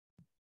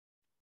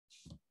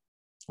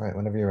All right,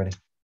 whenever you're ready.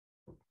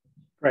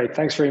 Great,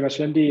 thanks very much,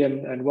 Lindy,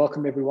 and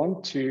welcome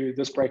everyone to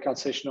this breakout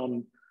session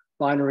on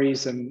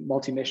binaries and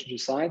multi-messenger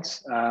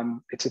science.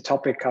 It's a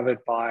topic covered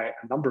by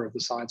a number of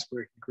the science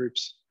working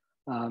groups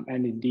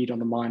and indeed on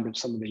the mind of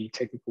some of the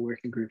technical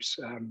working groups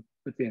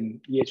within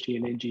ngEHT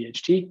and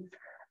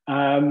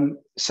ngEHT.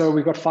 So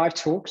we've got 5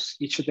 talks.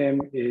 Each of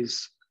them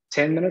is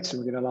 10 minutes,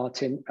 and we're going to allow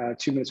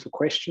 2 minutes for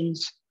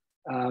questions.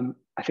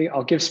 I think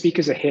I'll give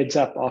speakers a heads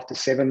up after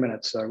 7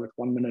 minutes, so with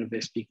 1 minute of their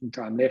speaking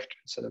time left,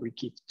 so that we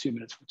keep 2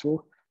 minutes for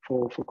talk.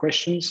 For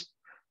questions,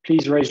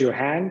 please raise your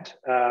hand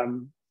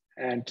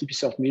and keep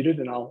yourself muted,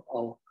 and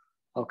I'll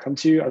come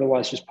to you.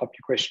 Otherwise, just pop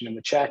your question in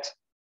the chat,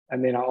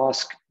 and then I'll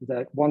ask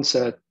that once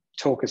a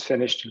talk is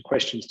finished and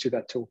questions to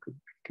that talk are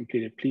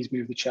completed, please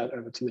move the chat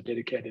over to the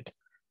dedicated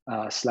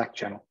Slack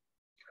channel.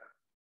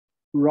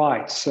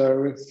 Right,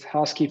 so with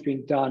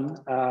housekeeping done,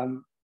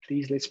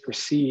 please let's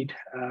proceed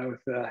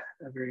with a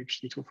very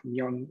interesting talk from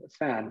young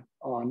Fang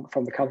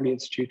from the Kavli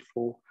Institute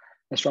for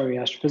Astronomy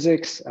and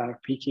Astrophysics,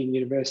 Peking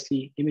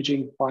University,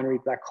 imaging binary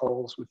black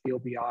holes with the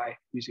LBI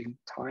using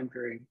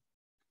time-varying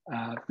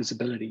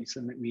visibilities.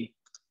 And let me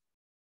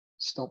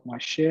stop my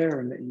share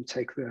and let you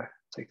take the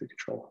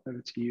control.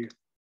 Over to you,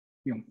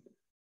 Yung.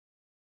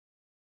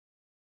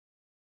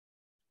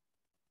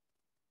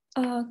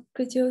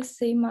 Could you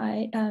see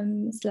my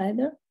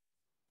slider?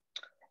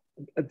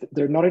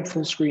 They're not in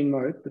full screen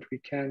mode, but we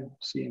can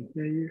see and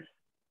hear you.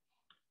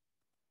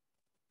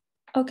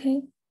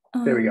 Okay.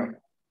 There we go.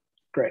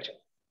 Great.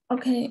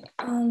 Okay.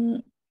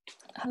 Hello,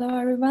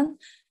 everyone.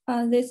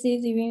 This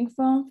is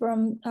Fang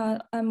from,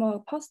 I'm a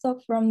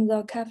postdoc from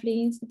the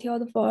Kavli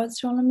Institute for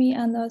Astronomy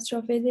and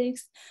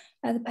Astrophysics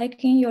at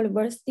Peking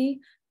University.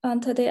 And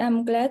today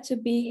I'm glad to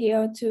be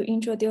here to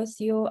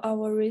introduce you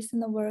our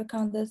recent work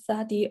on the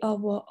study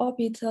of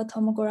orbital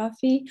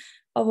tomography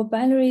of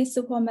binary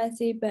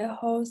supermassive black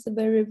holes with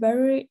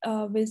very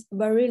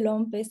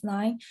long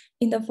baseline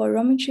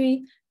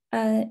interferometry.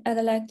 And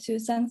I'd like to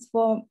thank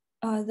for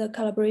the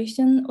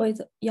collaboration with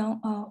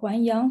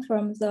Huan Yang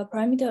from the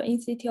Perimeter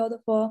Institute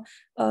for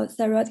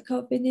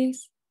Theoretical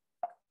Physics.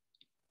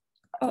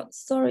 Oh,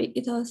 sorry,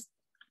 it was,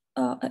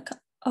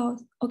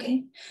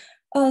 okay.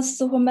 A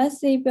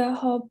supermassive black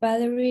hole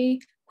battery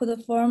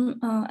could form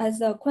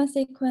as a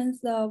consequence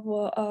of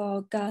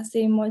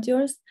gassy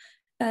modules.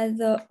 At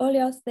the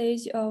earlier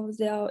stage of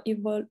their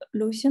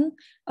evolution,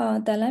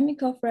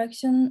 dynamical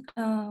fraction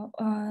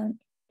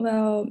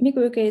will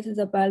migrate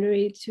the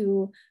battery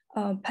to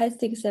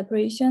passive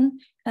separation,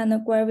 and the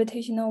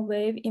gravitational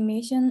wave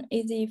emission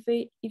is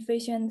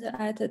efficient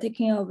at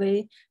taking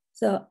away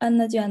the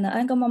energy and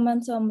angular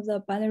momentum of the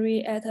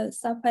battery at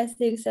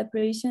subpassive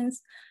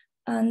separations.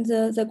 And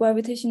the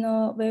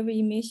gravitational wave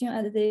emission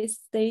at this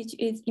stage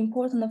is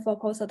important for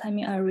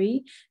post-timing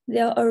array.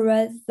 There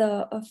arises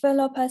a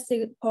fellow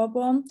passive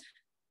problem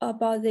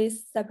about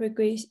this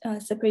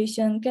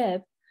separation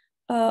gap.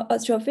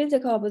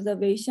 Astrophysical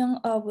observation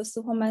of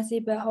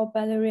supermassive black hole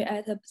battery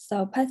at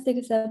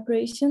subpassive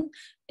separation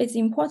is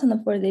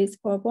important for this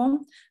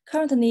problem.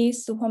 Currently,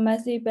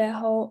 supermassive black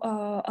hole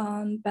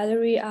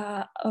battery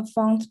are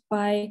found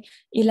by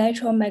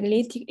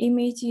electromagnetic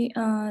imaging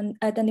and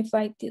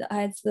identified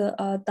as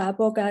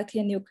double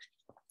galactic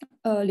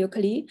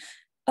nuclei.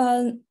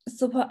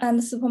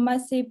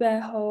 Supermassive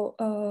black hole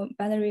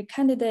battery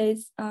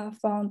candidates are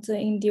found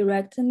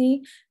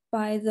indirectly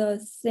by the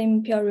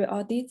same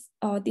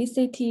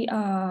periodicity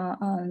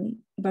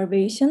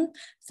variation,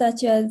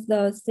 such as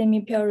the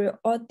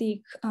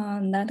semi-periodic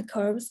net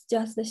curves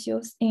just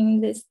shows in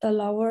this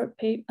lower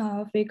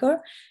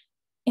figure,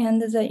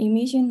 and the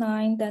emission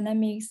line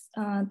dynamics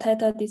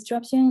theta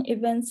disruption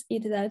events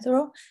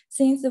etc.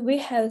 Since we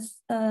have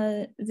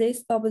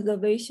these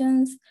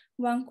observations,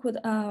 one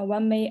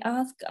may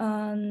ask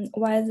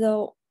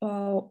whether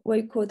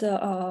we could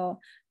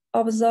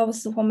observe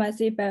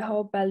supermassive black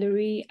hole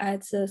battery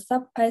at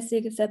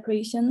subpassive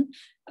separation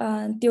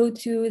due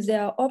to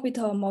their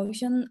orbital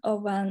motion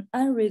of an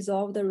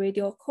unresolved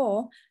radial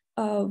core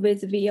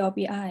with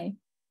VLBI,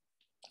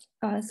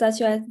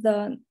 such as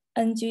the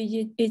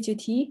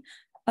ngEHT.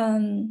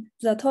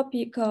 The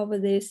topic of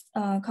this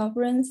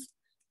conference,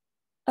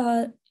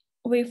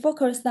 we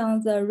focused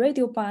on the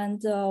radial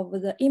band of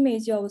the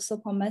image of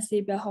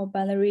supermassive black hole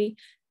battery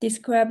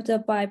described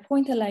by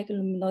point-like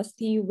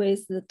luminosity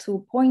with the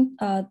two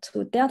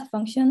delta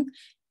function,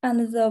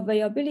 and the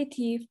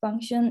variability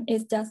function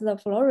is just the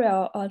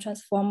Fourier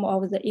transform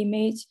of the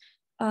image.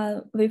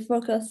 We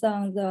focus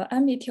on the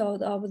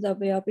amplitude of the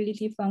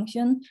variability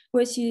function,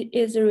 which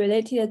is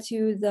related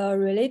to the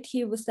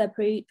relative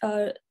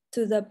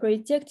to the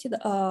projected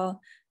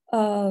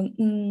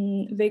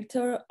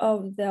vector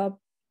of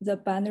the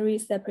binary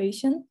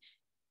separation,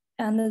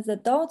 and the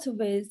dot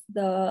with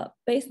the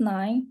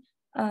baseline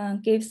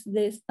gives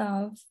this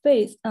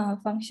phase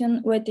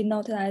function we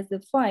denote as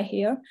phi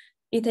here.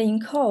 It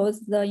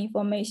encodes the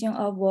information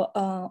of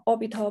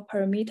orbital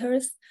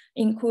parameters,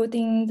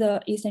 including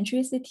the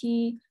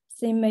eccentricity,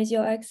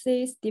 C-major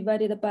axis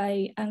divided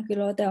by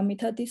angular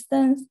diameter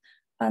distance,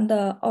 and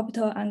the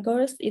orbital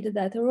angles,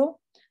 etc.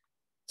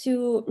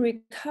 to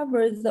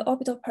recover the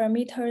orbital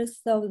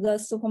parameters of the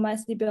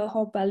supermassive black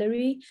hole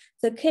binary,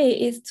 the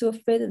key is to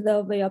fit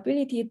the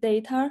variability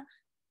data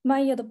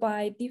measured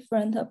by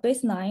different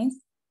baselines.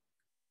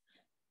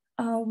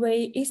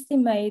 We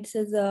estimate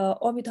the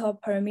orbital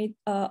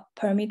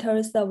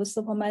parameters of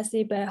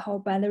supermassive black hole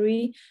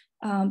binary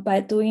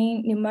by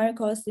doing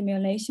numerical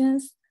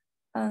simulations.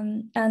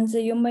 And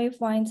you may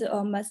find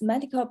a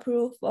mathematical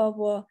proof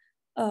of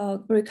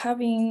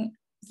recovering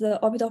the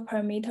orbital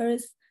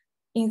parameters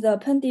in the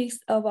appendix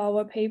of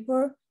our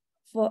paper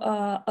for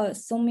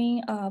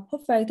assuming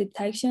perfect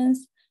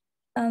detections.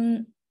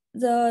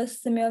 The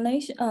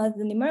simulation,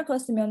 the numerical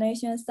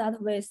simulation start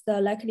with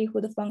the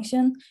likelihood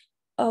function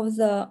of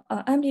the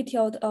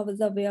amplitude of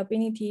the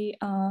variability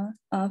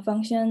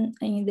function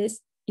in this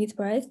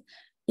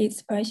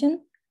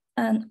expression.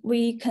 And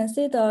we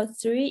consider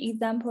 3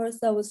 examples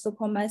of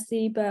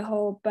supermassive black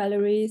hole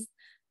binaries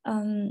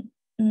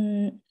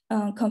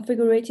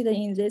configured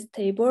in this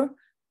table.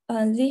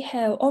 They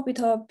have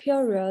orbital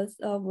periods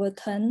of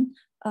 10,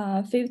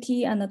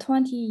 50, and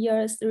 20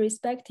 years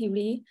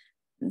respectively.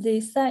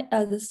 The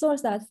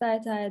sources are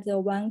set at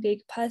 1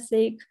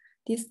 gigaparsec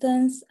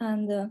distance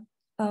and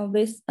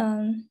with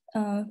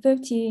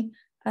 50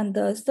 and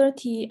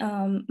 30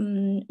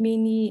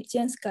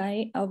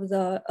 milli-Jansky of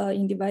the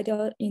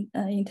individual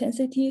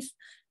intensities.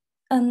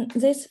 And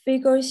this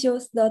figure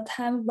shows the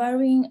time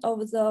varying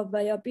of the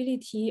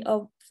variability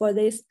for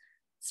these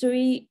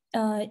 3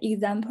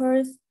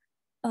 examples,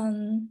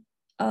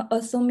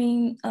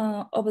 assuming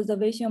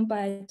observation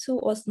by 2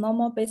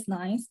 orthonormal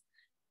baselines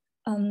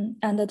and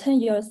 10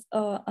 years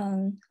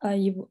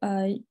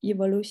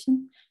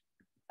evolution.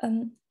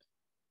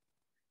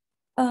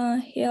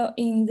 Here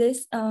in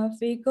this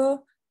figure,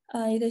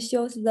 it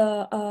shows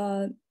the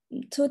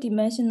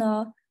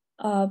 2-dimensional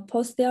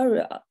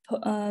posterior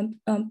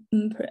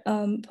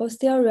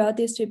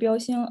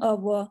distribution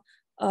of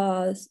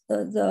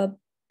the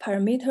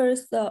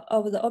parameters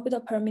of the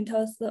orbital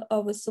parameters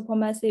of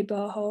supermassive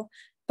black hole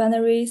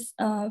binaries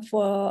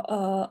for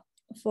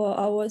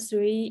our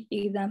 3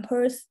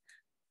 examples.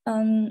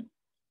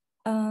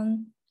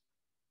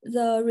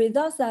 The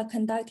results are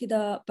conducted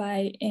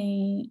by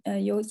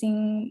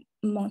using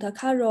Monte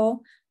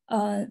Carlo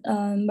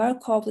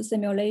Markov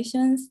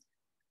simulations,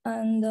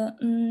 and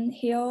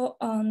here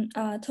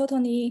are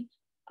totally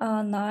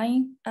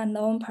 9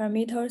 unknown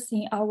parameters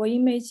in our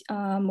image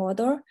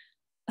model.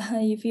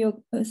 If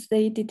you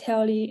see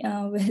detailedly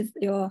with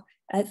your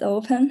eyes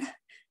open,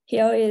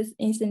 here is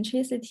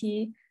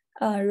eccentricity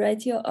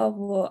ratio of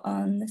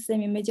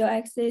semi-major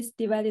axis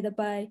divided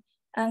by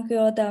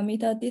angular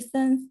diameter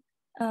distance,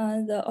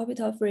 the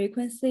orbital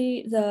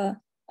frequency, the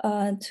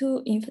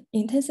 2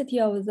 intensity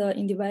of the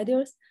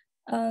individuals,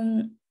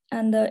 and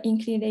the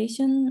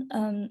inclination,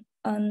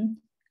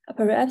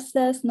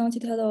 periapsis,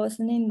 non-total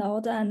ascending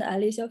node, and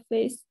axial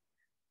phase.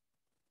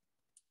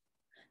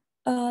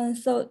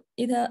 So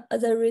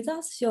the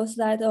results shows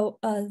that the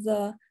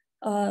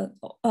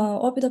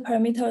orbital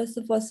parameters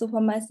for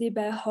supermassive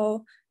black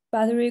hole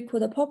binary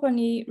could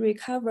properly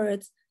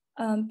recovered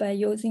by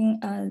using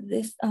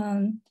these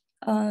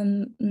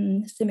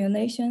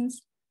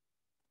simulations.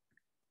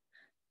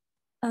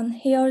 And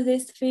here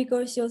this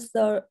figure shows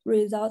the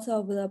results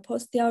of the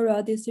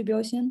posterior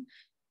distribution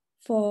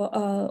for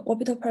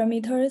orbital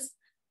parameters,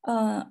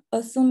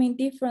 assuming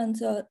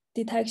different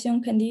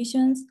detection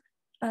conditions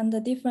and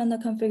the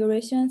different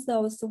configurations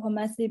of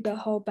supermassive black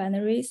hole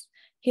binaries.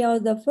 Here,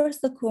 the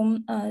first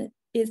column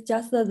is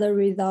just the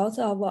result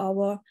of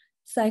our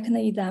second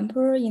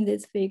example in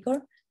this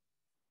figure.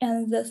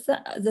 And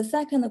the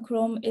second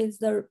column is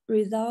the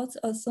result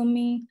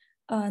assuming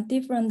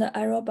different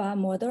error bar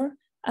model.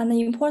 And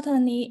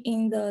importantly,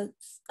 in the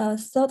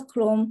third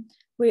column,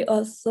 we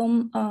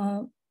assume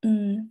 4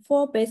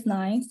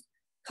 baselines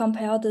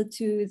compared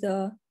to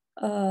the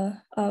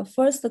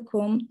first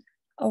column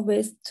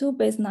with 2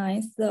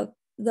 baselines. The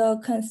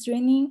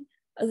constraining,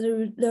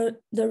 the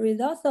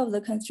results of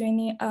the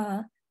constraining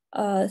are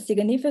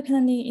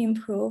significantly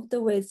improved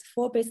with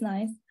 4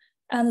 baselines.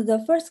 And the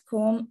first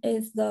column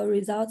is the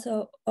result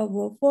of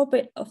 4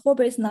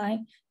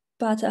 baseline,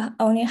 but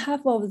only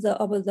half of the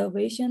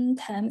observation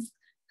times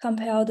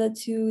compared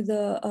to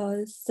the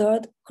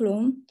third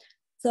column.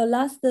 The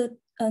last 2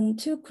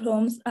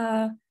 columns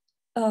are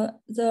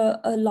the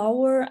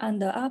lower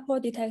and the upper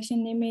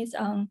detection limits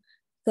on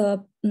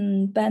the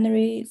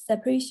binary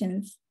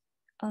separations,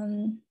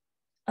 and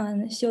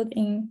showed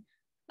in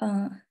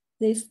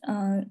these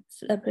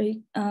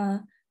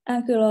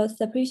angular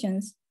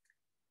separations.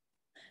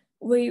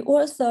 We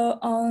also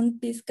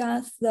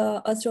discuss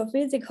the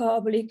astrophysical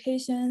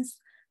applications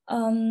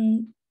of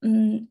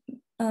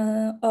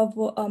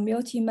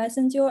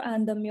multi-messenger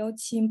and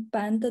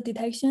multi-band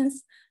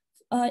detections.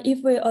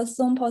 If we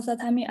assume pulsar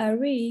timing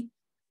array,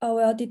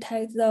 will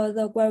detect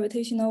the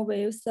gravitational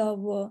waves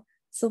of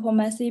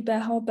supermassive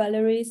black hole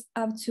binaries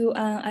up to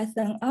an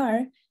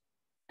SNR,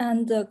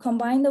 and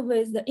combined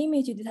with the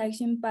image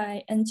detection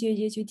by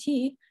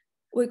ngEHT,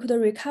 we could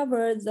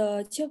recover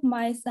the check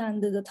mass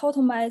and the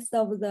total mass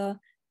of the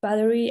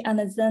binary, and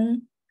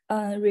then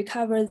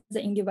recover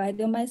the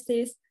individual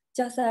masses,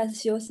 just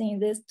as shown in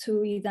these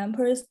two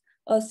examples,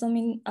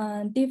 assuming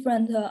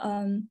different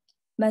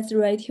mass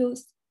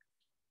ratios.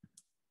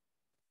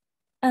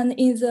 And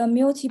in the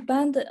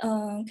multi-band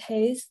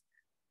case,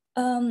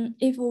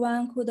 if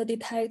one could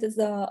detect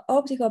the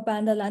optical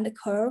band length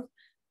curve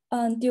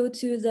due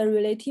to the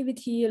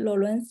relativity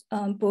Lorentz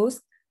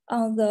boost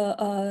on the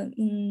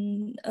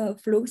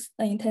flux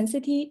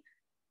intensity,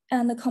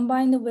 and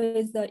combined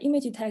with the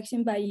image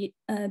detection by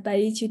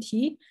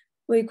ngEHT,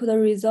 we could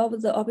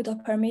resolve the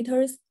orbital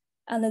parameters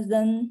and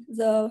then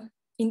the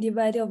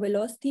individual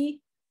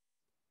velocity.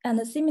 And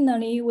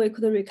similarly, we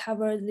could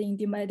recover the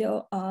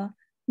individual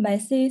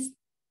masses.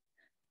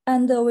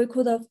 And we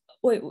could,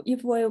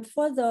 if we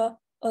further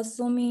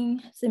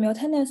assuming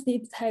simultaneously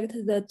detect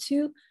the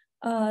two,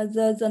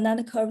 the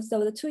net curves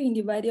of the two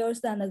individuals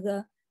and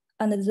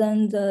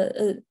then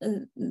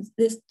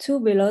these two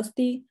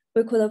velocity,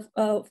 we could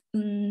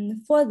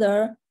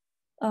further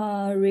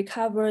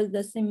recover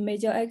the same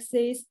major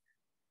axis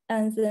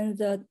and then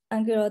the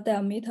angular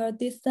diameter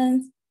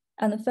distance,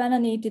 and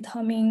finally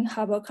determine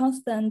Hubble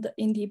constant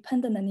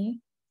independently.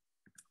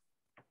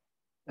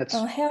 That's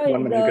here is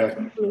the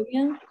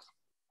conclusion.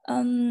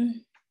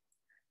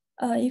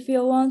 If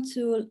you want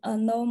to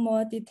know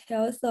more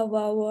details of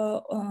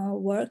our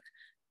work,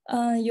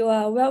 you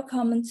are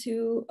welcome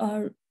to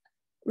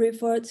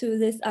refer to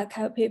this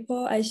archive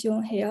paper as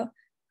shown here.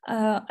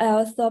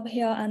 I'll stop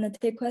here and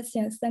take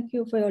questions. Thank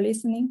you for your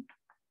listening.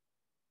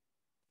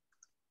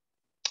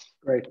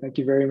 Great, thank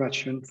you very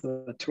much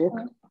for the talk.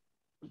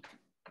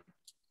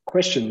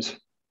 Questions?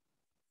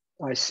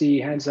 I see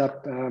hands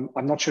up.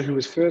 I'm not sure who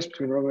was first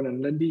between Rowan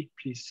and Lindy.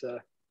 Please,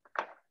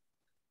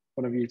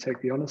 one of you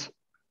take the honors.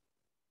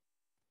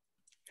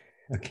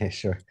 Okay,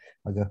 sure,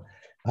 I'll go.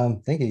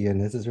 Thank you, Yun.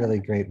 This is really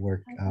great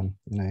work. And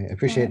I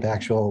appreciate the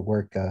actual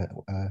work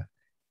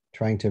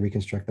trying to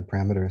reconstruct the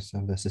parameters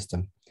of the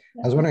system.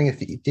 I was wondering if,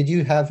 did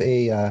you have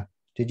a,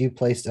 did you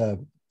place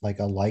like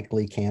a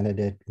likely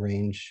candidate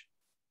range?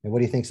 And what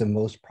do you think is the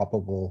most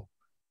probable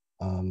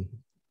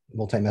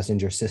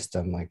multi-messenger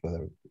system, like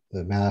whether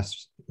the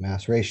mass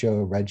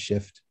ratio,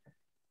 redshift?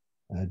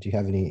 Do you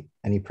have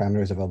any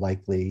parameters of a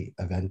likely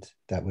event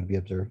that would be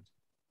observed?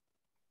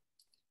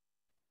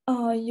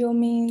 You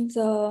mean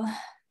the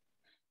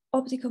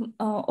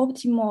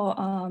optimal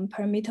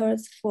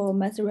parameters for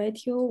mass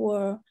ratio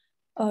or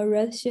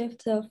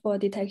redshift for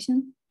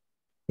detection?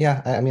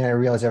 Yeah, I mean, I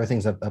realize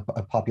everything's a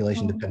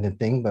population dependent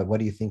thing, but what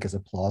do you think is a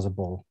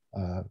plausible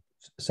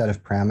set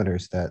of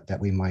parameters that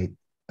we might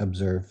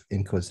observe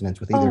in coincidence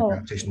with either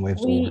gravitational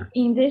waves or...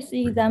 In this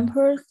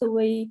example,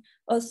 we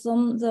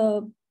assume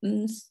the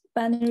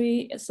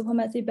binary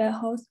supermassive black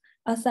holes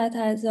are set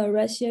as a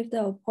redshift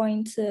of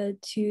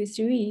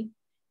 0.23,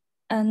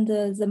 and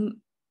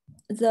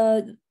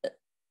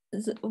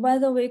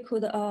whether we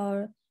could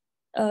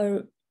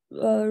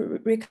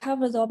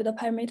recover the orbital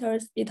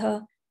parameters, it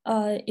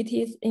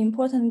is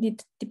importantly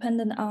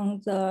dependent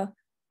on the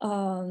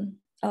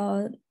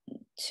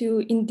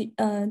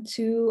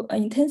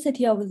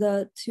intensity of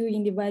the two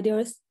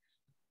individuals,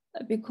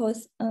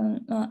 because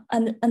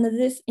and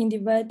this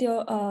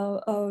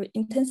individual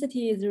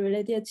intensity is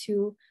related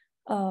to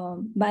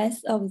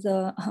mass of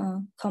the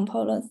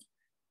components,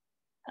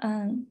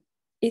 and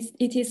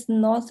it is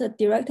not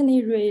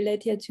directly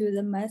related to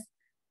the mass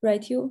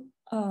ratio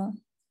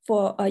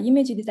for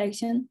image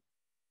detection.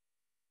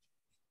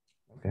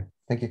 Okay,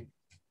 thank you.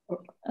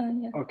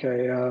 Yeah.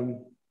 Okay,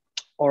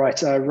 all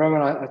right,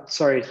 Roman,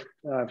 sorry,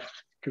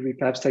 could we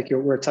perhaps take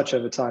we're a touch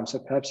over time, so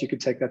perhaps you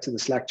could take that to the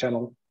Slack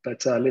channel,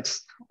 but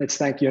let's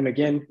thank Yun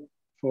again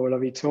for a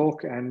lovely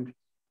talk, and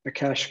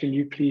Akash, can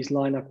you please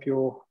line up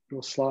your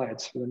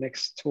slides for the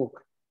next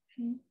talk?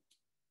 Okay.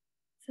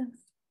 Thanks.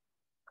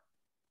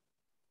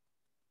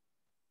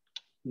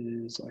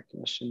 Is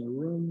Akash in the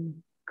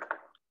room?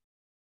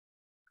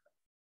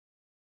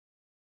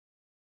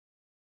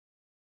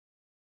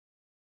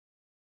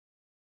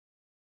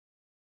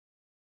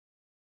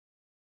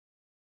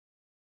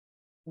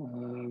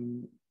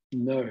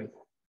 No,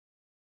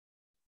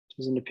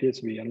 doesn't appear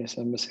to be, unless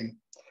I'm missing.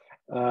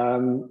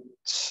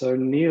 So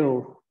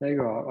Neil,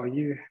 Nagar, are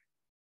you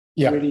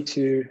ready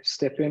to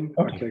step in?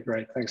 Okay,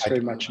 great. Thanks very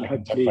much. And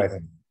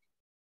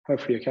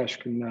hopefully Akash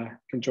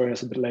can join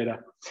us a bit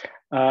later.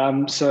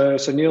 So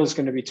Neil's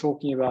going to be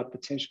talking about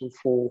potential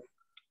for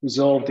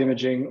resolved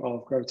imaging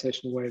of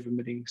gravitational wave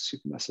emitting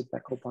supermassive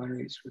black hole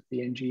binaries with the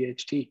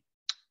ngEHT.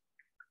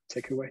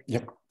 Take it away.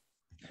 Yep.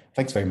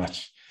 Thanks very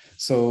much.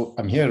 So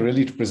I'm here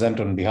really to present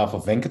on behalf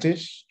of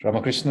Venkatesh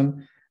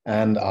Ramakrishnan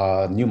and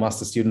our new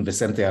master student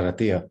Vicente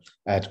Aratia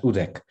at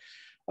UDEC.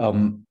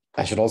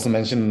 I should also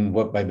mention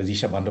work by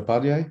Balisha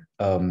Bandyopadhyay,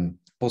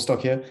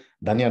 postdoc here,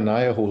 Danya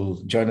Nair, who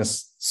will join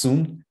us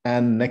soon,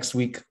 and next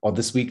week or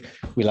this week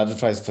we'll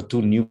advertise for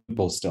 2 new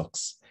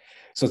postdocs.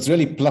 So it's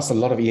really plus a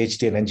lot of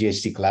EHT and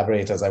ngEHT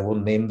collaborators. I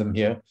won't name them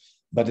here,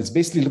 but it's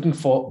basically looking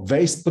for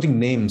putting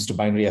names to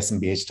binary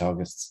SMBH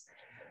targets.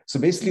 So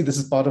basically, this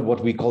is part of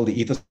what we call the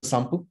ether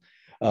sample,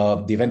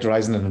 the event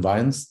horizon and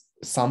environs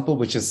sample,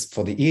 which is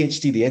for the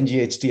EHT, the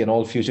ngEHT, and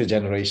all future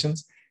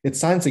generations. It's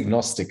science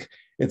agnostic.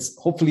 It's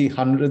hopefully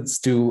hundreds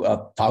to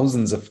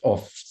thousands of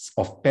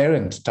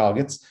parent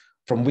targets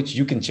from which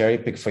you can cherry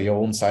pick for your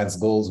own science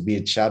goals, be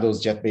it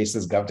shadows, jet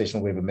bases,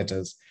 gravitational wave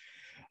emitters.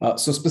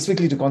 So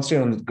specifically to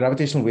concentrate on the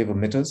gravitational wave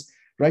emitters,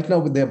 right now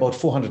there are about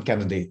 400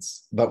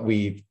 candidates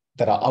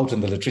that are out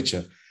in the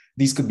literature.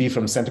 These could be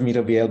from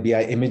centimeter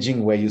VLBI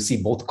imaging, where you see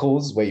both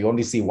cores, where you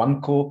only see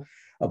one core,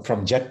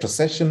 from jet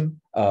precession,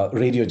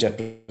 radio jet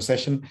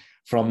precession,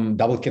 from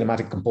double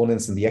kinematic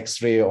components in the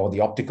X-ray or the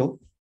optical,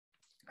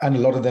 and a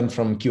lot of them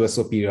from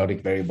QSO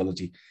periodic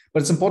variability.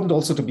 But it's important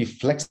also to be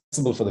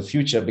flexible for the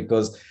future,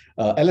 because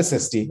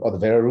LSST, or the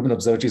Vera Rubin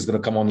Observatory, is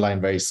going to come online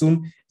very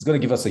soon. It's going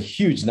to give us a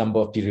huge number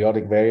of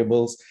periodic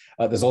variables.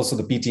 There's also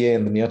the PTA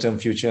in the near-term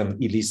future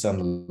and ELISA in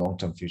the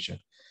long-term future.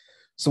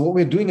 So what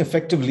we're doing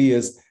effectively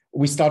is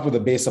we start with a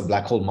base of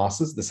black hole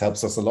masses. This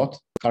helps us a lot.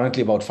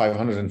 Currently about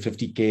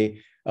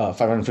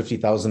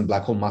 550,000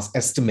 black hole mass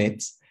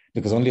estimates,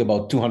 because only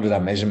about 200 are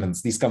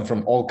measurements. These come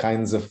from all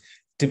kinds of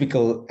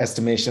typical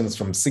estimations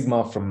from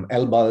sigma, from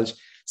L bulge,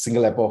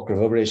 single epoch,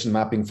 reverberation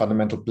mapping,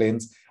 fundamental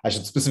planes. I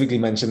should specifically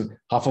mention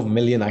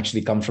 500,000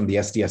 actually come from the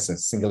SDSS,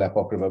 single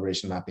epoch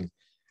reverberation mapping.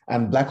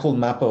 And black hole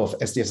mapper of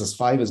SDSS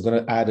 5 is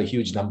going to add a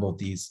huge number of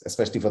these,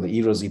 especially for the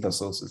E-Rosetta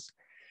sources.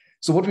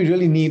 So what we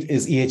really need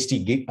is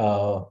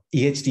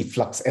EHT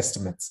flux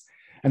estimates.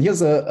 And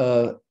here's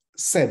a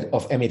set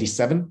of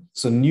M87,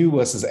 so nu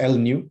versus L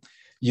nu.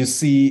 You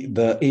see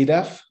the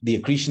ADAF, the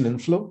accretion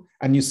inflow,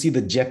 and you see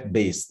the jet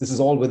base. This is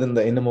all within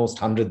the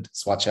innermost 100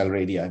 Schwarzschild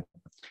radii.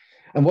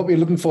 And what we're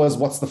looking for is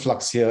what's the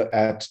flux here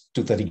at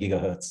 230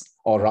 gigahertz,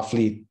 or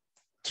roughly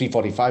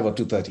 345 or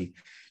 230.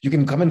 You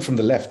can come in from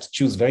the left,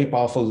 choose very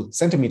powerful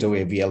centimeter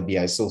wave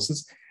VLBI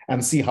sources,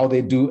 and see how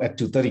they do at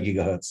 230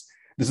 gigahertz.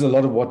 This is a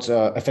lot of what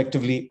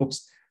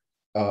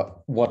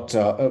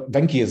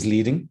Venki is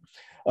leading.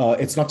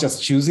 It's not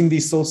just choosing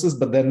these sources,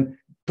 but then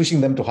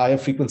pushing them to higher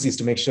frequencies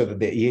to make sure that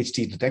they're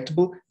EHT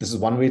detectable. This is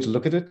one way to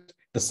look at it.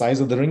 The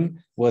size of the ring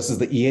versus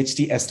the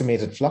EHT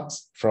estimated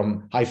flux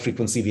from high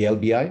frequency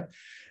VLBI.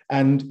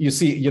 And you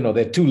see, there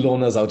are two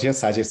loners out here,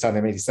 Sajay Star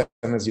and M87,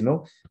 as you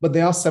know, but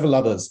there are several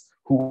others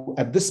who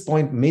at this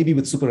point, maybe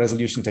with super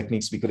resolution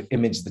techniques, we could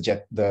image the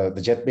jet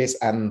base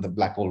and the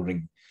black hole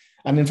ring.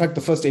 And in fact,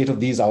 the first 8 of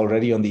these are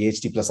already on the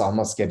EHT plus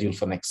ALMA schedule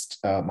for next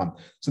month.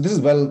 So this is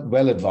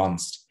well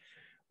advanced.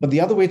 But the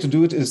other way to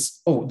do it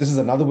is, this is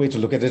another way to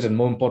look at it. And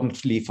more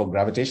importantly, for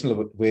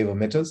gravitational wave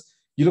emitters,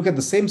 you look at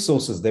the same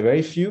sources. They're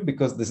very few,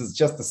 because this is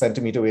just the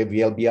centimeter wave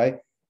VLBI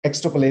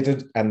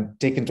extrapolated and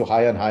taken to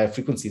higher and higher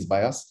frequencies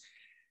by us.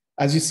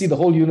 As you see, the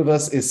whole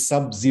universe is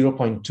sub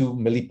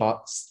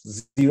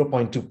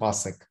 0.2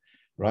 parsec,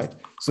 right?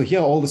 So here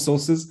are all the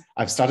sources.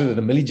 I've started at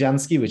a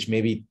millijansky, which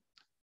may be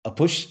a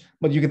push,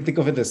 but you can think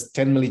of it as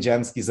 10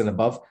 millijanskys and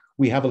above.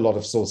 We have a lot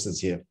of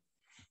sources here,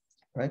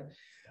 right?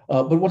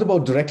 But what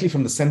about directly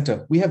from the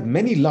center? We have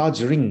many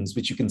large rings,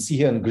 which you can see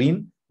here in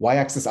green,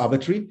 y-axis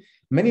arbitrary,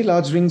 many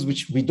large rings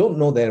which we don't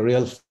know their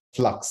real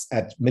flux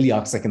at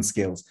milliarcsecond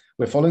scales.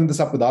 We're following this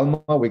up with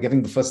ALMA. We're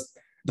getting the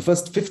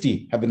first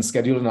 50 have been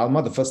scheduled in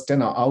ALMA. The first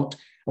 10 are out,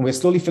 and we're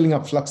slowly filling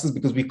up fluxes,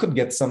 because we could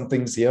get some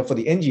things here for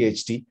the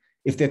ngEHT.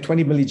 If they're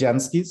 20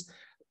 millijanskys,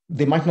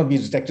 they might not be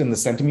detected in the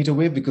centimeter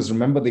wave, because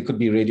remember, they could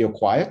be radio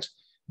quiet,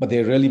 but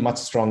they're really much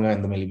stronger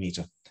in the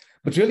millimeter.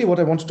 But really what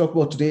I want to talk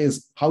about today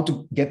is how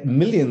to get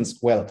millions.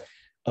 Well,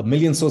 a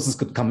million sources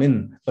could come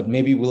in, but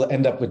maybe we'll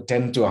end up with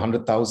 10 to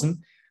 100,000.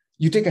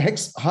 You take a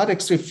hard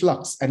X-ray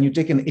flux and you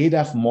take an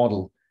ADAF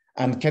model,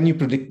 and can you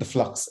predict the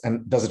flux,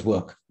 and does it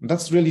work? And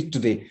that's really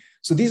today.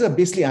 So these are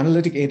basically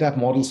analytic ADAF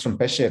models from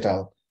Pesce et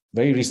al.,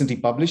 very recently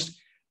published.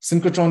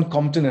 Synchrotron,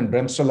 Compton, and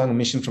Bremsstrahlung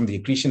emission from the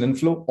accretion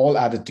inflow, all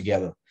added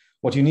together.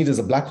 What you need is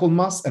a black hole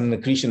mass and an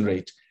accretion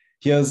rate.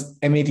 Here's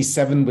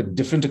M87 with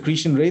different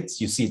accretion rates.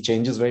 You see it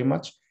changes very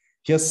much.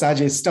 Here's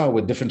Sajay Star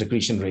with different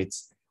accretion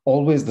rates.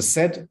 Always the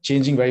SED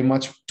changing very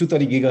much.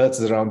 230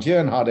 gigahertz is around here,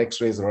 and hard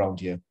X-rays around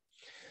here.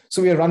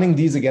 So we are running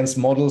these against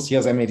models.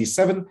 Here's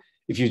M87.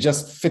 If you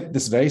just fit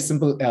this very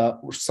simple,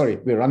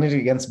 we're running it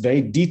against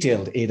very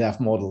detailed ADAF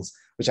models,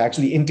 which are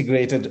actually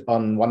integrated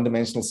on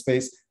one-dimensional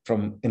space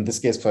from, in this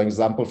case, for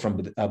example,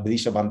 from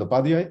Bidisha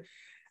Bandyopadhyay.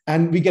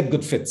 And we get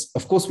good fits.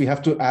 Of course, we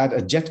have to add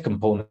a jet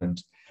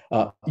component.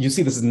 You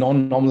see, this is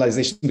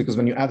non-normalization, because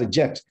when you add a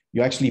jet,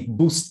 you actually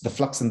boost the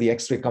flux in the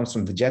X-ray comes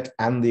from the jet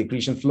and the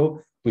accretion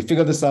flow. We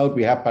figure this out.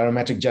 We have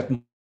parametric jet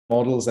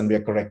models, and we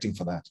are correcting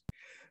for that.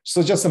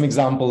 So just some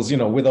examples,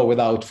 with or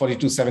without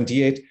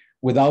 4278.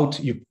 Without,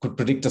 you could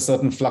predict a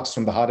certain flux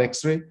from the hard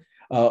X-ray.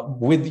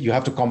 With, you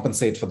have to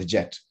compensate for the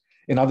jet.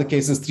 In other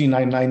cases,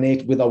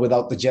 3998, with or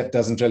without the jet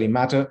doesn't really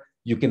matter.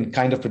 You can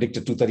kind of predict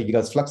a 230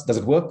 gigahertz flux. Does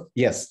it work?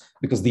 Yes,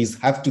 because these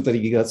have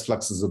 230 gigahertz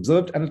fluxes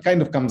observed, and it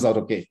kind of comes out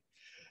okay.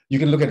 You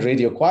can look at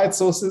radio quiet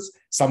sources,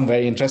 some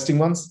very interesting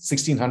ones.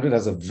 1600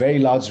 has a very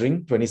large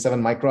ring, 27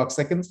 microarc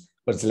seconds,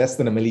 but it's less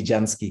than a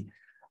millijansky.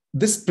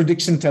 This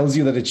prediction tells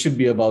you that it should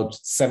be about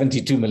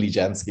 72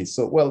 millijanskys.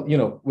 So, well,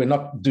 we're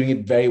not doing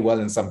it very well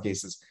in some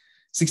cases.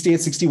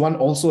 6861,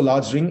 also a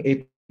large ring,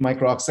 8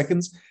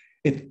 microarcseconds.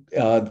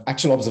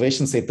 Actual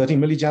observations say 30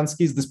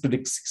 millijanskis. This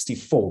predicts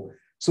 64.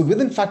 So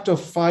within factor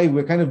of 5,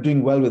 we're kind of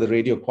doing well with the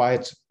radio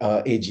quiet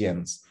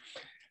AGNs.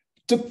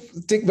 To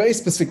take very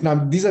specific, now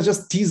these are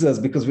just teasers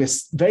because we're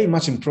very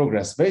much in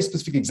progress. Very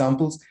specific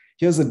examples.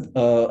 Here's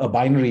a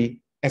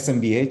binary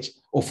SMBH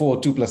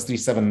 0402 plus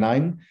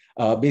 379,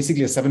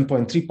 basically a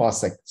 7.3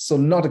 parsec. So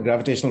not a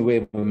gravitational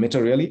wave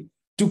emitter really.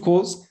 2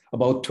 cores,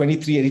 about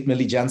 23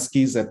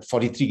 millijanskis at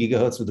 43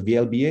 gigahertz with the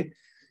VLBA.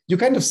 You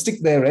kind of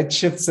stick their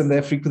redshifts and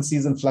their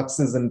frequencies and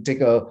fluxes and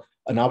take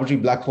an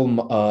arbitrary black hole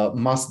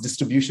mass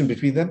distribution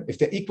between them. If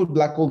they're equal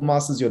black hole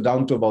masses, you're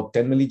down to about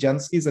 10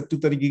 millijanskis at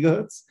 230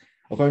 gigahertz,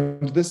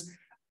 according to this.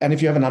 And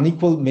if you have an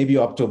unequal, maybe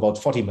you're up to about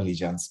 40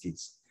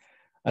 millijanskis.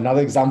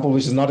 Another example,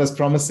 which is not as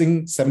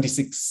promising,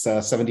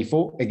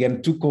 7674,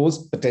 again, 2 cores,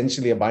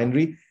 potentially a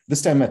binary,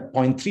 this time at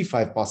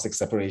 0.35 parsec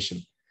separation.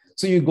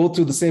 So you go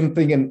through the same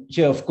thing. And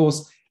here, of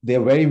course,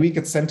 they're very weak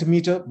at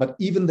centimeter, but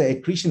even the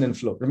accretion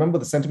inflow, remember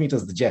the centimeter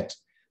is the jet.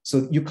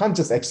 So you can't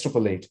just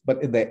extrapolate,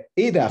 but the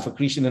ADAF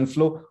accretion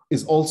inflow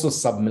is also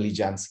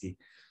sub-millijansky.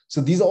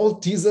 So these are all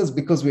teasers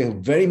because we're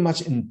very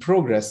much in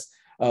progress.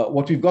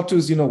 What we've got to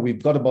is,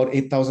 we've got about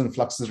 8,000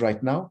 fluxes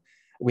right now.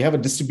 We have a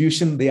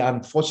distribution. They are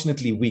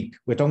unfortunately weak.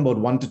 We're talking about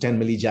 1 to 10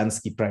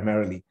 millijansky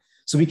primarily.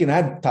 So we can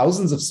add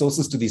thousands of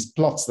sources to these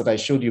plots that I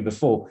showed you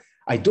before.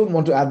 I don't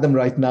want to add them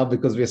right now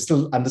because we're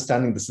still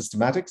understanding the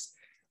systematics,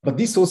 but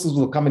these sources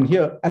will come in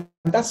here. And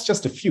that's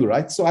just a few,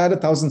 right? So I add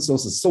 1,000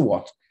 sources. So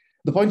what?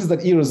 The point is that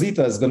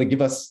eRosita is going to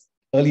give us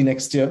early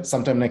next year,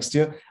 sometime next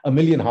year, 1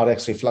 million hard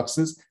X-ray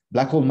fluxes.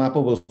 Black hole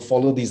mapper will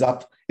follow these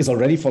up, is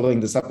already following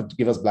this up to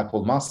give us black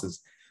hole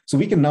masses. So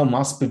we can now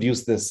mass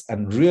produce this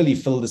and really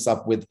fill this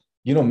up with,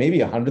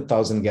 maybe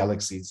 100,000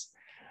 galaxies.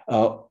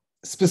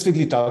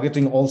 Specifically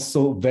targeting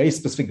also very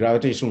specific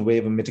gravitational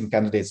wave emitting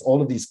candidates.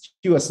 All of these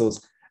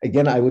QSOs,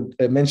 again, I would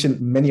mention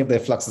many of their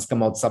fluxes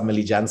come out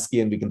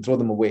sub-millijansky and we can throw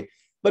them away,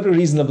 but a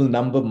reasonable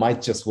number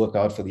might just work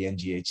out for the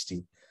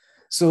ngEHT.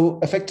 So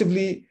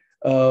effectively,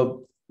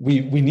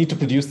 we need to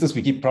produce this.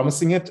 We keep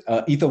promising it.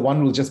 Ether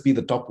 1 will just be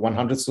the top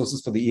 100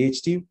 sources for the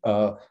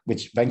EHT,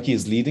 which Venki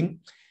is leading.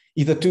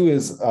 Ether 2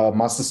 is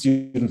master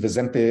student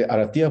Vicente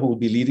Aratia, who will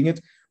be leading it,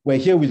 where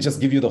here we'll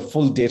just give you the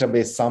full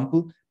database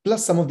sample,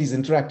 plus some of these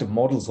interactive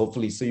models,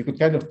 hopefully. So you could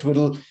kind of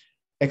twiddle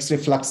X-ray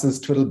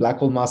fluxes, twiddle black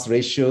hole mass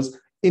ratios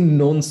in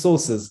known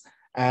sources.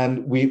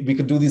 And we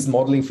could do this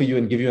modeling for you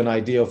and give you an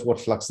idea of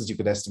what fluxes you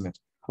could estimate.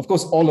 Of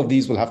course, all of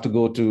these will have to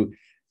go to,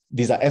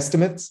 these are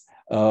estimates.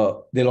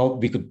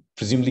 We could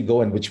presumably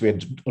go, and which we're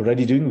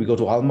already doing, we go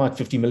to ALMA at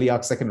 50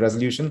 milliarc-second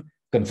resolution,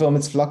 confirm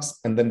its flux,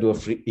 and then do a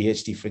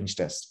EHT fringe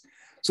test.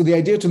 So the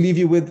idea to leave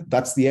you with,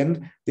 that's the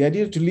end. The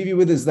idea to leave you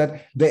with is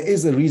that there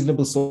is a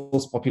reasonable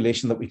source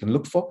population that we can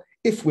look for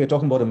if we're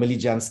talking about a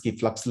millijansky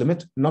flux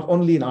limit, not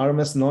only in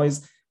RMS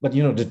noise, but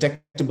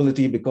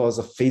detectability because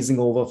of phasing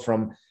over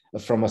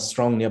from a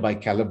strong nearby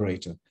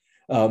calibrator.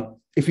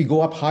 If we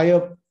go up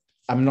higher,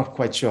 I'm not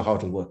quite sure how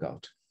it'll work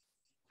out.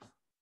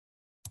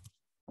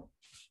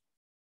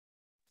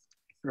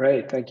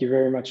 Great, thank you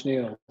very much,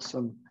 Neil.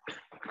 Some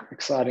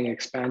exciting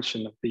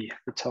expansion of the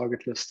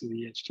target list of the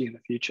EHT in the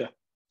future.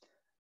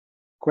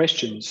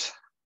 Questions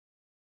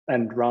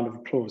and round of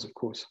applause, of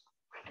course.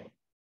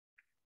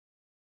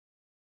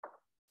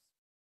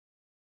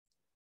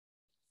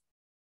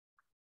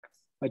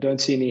 I don't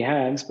see any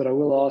hands, but I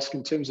will ask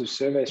in terms of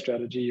survey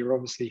strategy, you're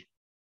obviously,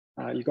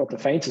 you've got the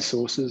fainter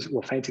sources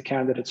or fainter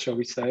candidates, shall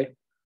we say,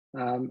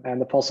 and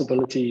the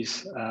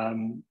possibilities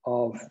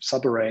of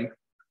subarraying.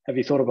 Have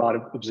you thought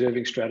about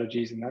observing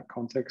strategies in that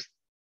context?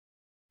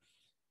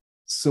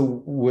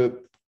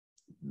 So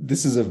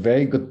this is a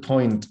very good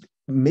point.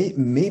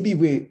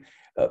 Maybe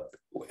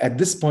at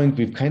this point,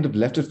 we've kind of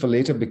left it for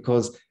later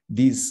because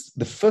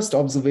the first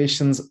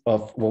observations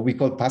of what we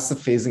call passive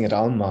phasing at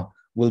ALMA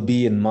will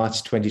be in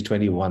March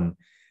 2021.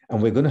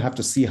 And we're going to have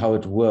to see how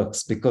it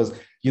works because,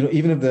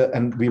 even if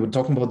and we were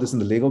talking about this in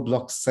the Lego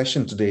blocks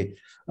session today,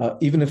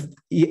 even if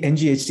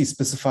ngEHT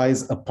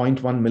specifies a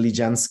 0.1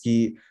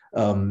 millijansky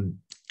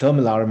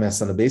thermal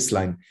RMS on a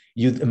baseline,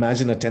 you'd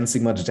imagine a 10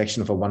 sigma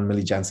detection of a 1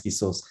 millijansky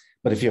source.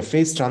 But if your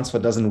phase transfer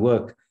doesn't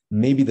work,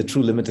 maybe the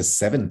true limit is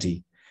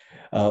 70.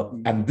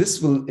 And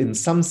this will, in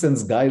some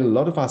sense, guide a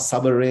lot of our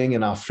subarraying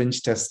and our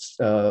fringe tests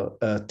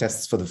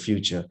for the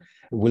future.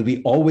 Will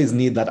we always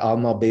need that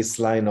ALMA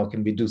baseline, or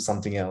can we do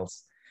something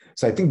else?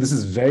 So I think this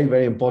is very,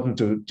 very important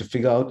to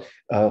figure out.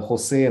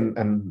 Jose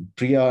and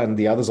Priya and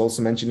the others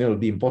also mentioned it'll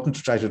be important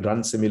to try to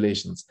run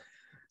simulations.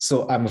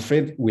 So I'm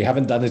afraid we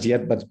haven't done it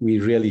yet, but we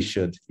really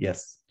should.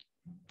 Yes.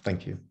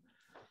 Thank you.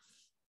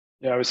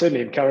 Yeah, we're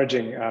certainly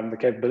encouraging the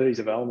capabilities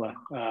of ALMA,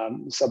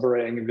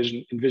 subarraying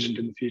envisioned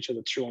in the future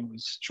that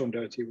Sean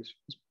Doherty was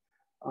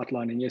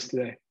outlining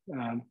yesterday,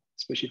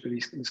 especially for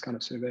this kind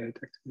of survey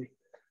activity.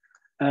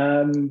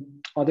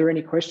 Are there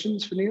any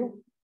questions for Neil?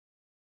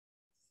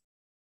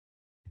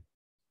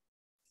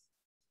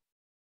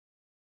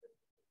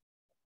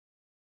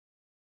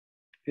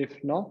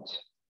 If not,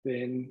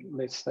 then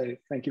let's say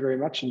thank you very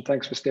much and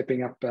thanks for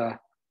stepping up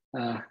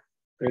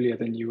earlier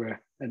than you were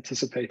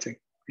anticipating.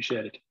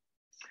 Appreciate it.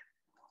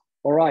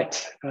 All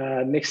right,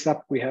 next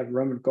up we have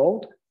Roman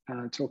Gold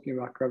talking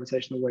about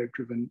gravitational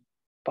wave-driven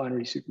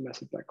binary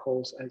supermassive black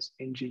holes as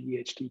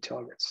ngEHT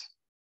targets.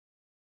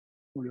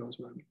 All yours,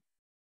 Roman.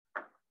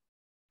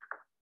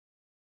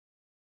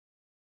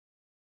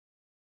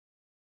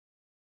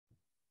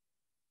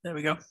 There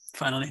we go.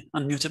 Finally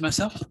unmuted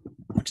myself,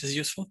 which is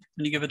useful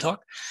when you give a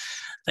talk.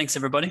 Thanks,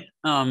 everybody.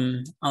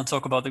 I'll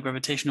talk about the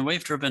gravitational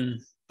wave-driven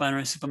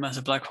binary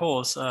supermassive black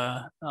holes.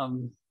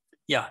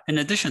 Yeah, in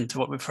addition to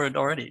what we've heard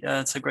already,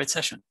 it's a great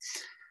session.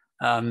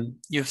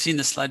 You've seen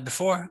this slide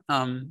before.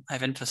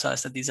 I've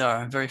emphasized that these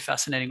are very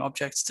fascinating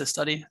objects to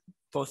study,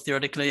 both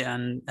theoretically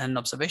and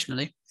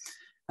observationally.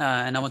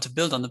 And I want to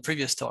build on the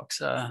previous talks,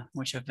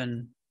 which have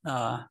been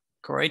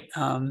great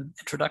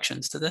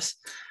introductions to this.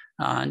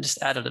 And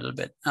just add a little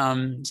bit.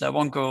 So I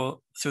won't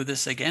go through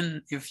this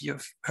again if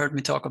you've heard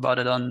me talk about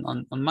it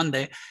on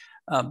Monday,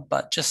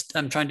 but just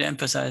I'm trying to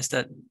emphasize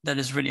that that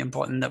is really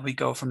important that we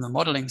go from the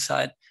modeling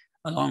side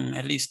along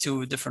at least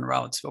two different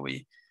routes where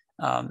we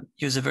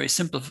use a very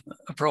simple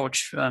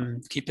approach,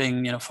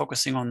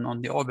 focusing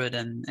on the orbit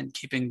and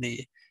keeping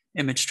the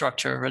image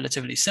structure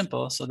relatively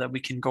simple so that we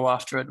can go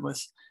after it with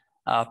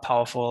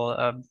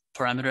powerful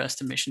parameter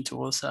estimation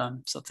tools.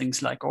 So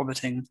things like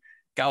orbiting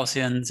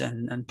Gaussians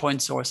and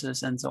point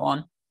sources and so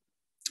on,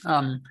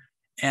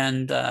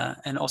 and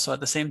also at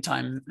the same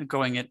time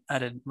going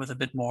at it with a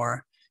bit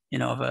more,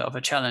 of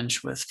a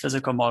challenge with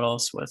physical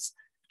models, with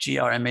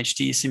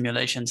ngEHT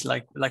simulations,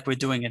 like we're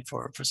doing it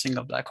for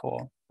single black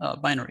hole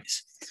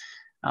binaries.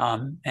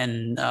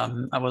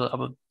 I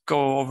will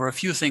go over a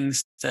few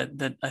things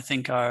that I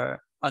think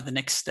are the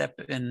next step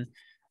in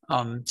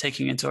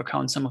taking into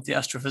account some of the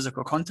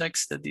astrophysical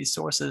context that these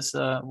sources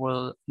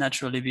will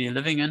naturally be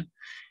living in,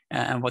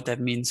 and what that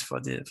means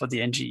for the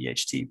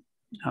ngEHT.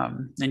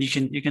 And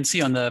you can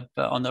see on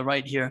the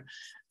right here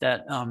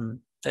that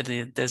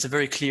there's a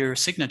very clear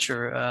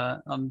signature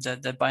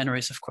that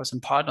binaries, of course,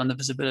 impart on the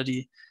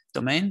visibility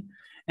domain,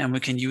 and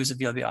we can use a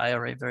VLBI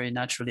array very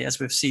naturally, as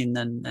we've seen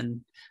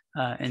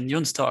in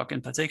Yun's talk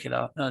in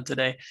particular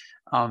today,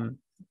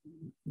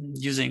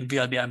 using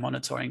VLBI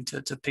monitoring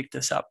to pick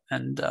this up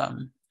and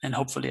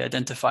hopefully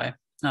identify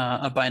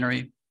a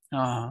binary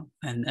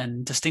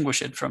and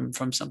distinguish it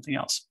from something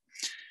else.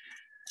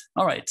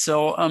 All right,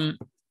 so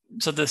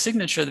the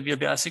signature, the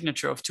VLBI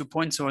signature of 2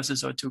 point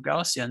sources or 2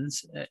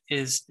 Gaussians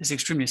is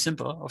extremely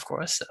simple, of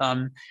course,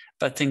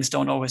 but things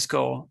don't always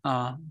go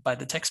by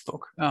the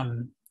textbook.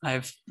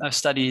 I've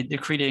studied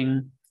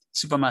accreting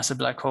supermassive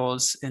black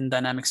holes in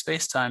dynamic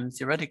spacetime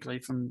theoretically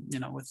from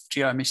with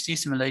GRMHT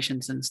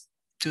simulations since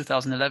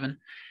 2011,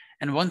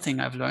 and one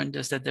thing I've learned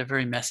is that they're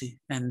very messy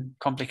and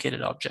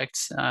complicated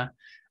objects,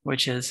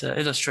 which is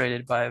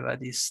illustrated by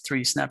these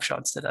 3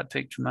 snapshots that I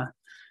picked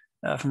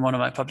from one of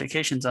my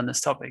publications on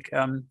this topic.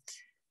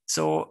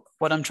 So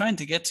what I'm trying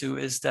to get to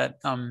is that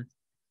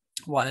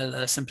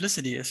while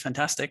simplicity is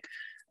fantastic,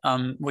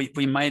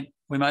 we might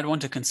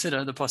want to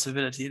consider the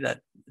possibility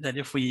that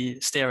if we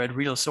stare at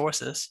real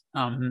sources,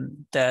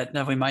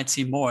 that we might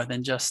see more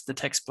than just the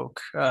textbook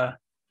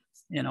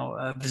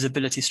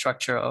visibility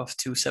structure of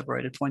 2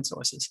 separated point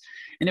sources.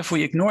 And if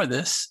we ignore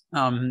this,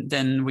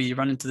 then we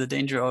run into the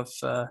danger of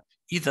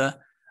either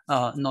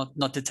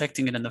not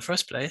detecting it in the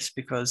first place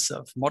because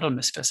of model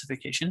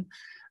misspecification,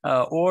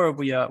 or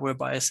we're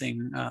biasing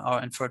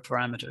our inferred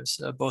parameters,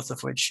 both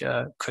of which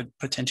could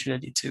potentially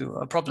lead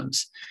to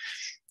problems.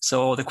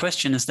 So the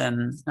question is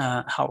then,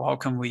 how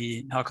can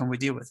we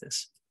deal with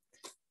this?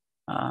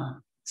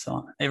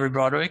 So Avery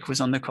Broderick,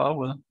 who's on the call,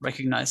 will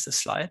recognize this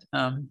slide,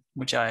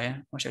 which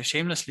I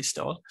shamelessly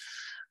stole.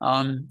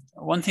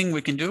 One thing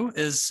we can do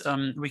is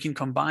we can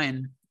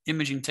combine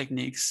imaging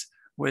techniques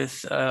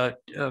with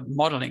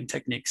modeling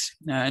techniques.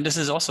 And this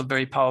is also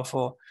very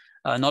powerful,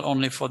 not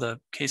only for the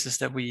cases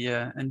that we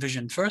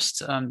envisioned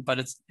first, but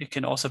it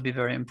can also be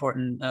very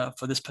important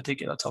for this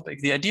particular topic.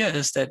 The idea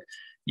is that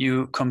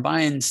you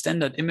combine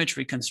standard image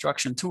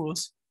reconstruction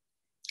tools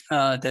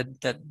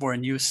that were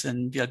in use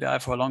in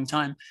VLBI for a long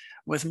time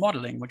with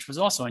modeling, which was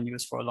also in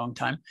use for a long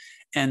time,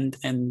 and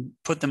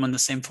put them on the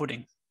same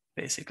footing,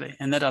 basically.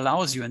 And that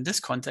allows you in this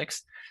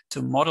context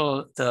to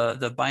model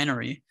the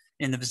binary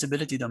in the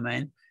visibility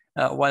domain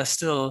while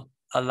still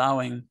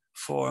allowing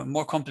for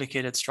more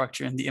complicated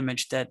structure in the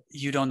image that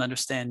you don't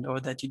understand or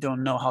that you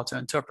don't know how to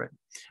interpret,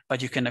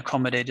 but you can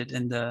accommodate it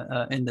in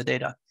the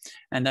data,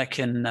 and that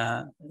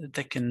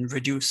can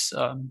reduce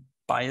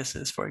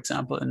biases, for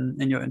example,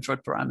 in your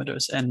inferred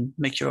parameters and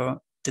make your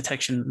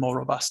detection more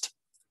robust.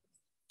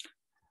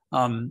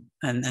 And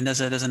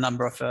there's a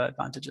number of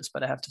advantages,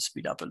 but I have to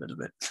speed up a little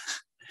bit.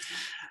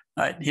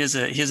 All right, here's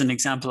an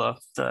example of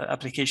the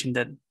application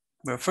that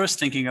we're first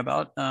thinking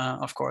about,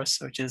 of course,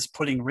 which is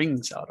pulling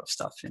rings out of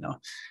stuff,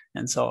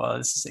 And so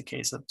this is a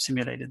case of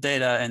simulated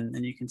data,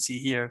 and you can see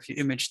here, if you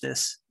image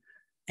this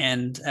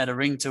and add a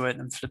ring to it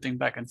and flipping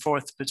back and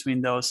forth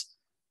between those,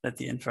 that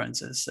the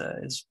inference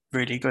is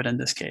really good in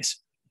this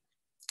case.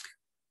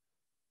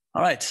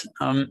 All right,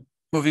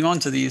 moving on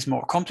to these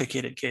more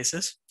complicated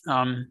cases.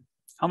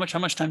 How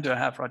much time do I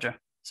have, Roger?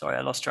 Sorry,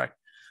 I lost track.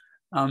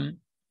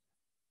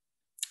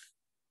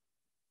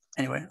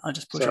 Anyway, I'll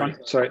just push on.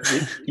 Sorry,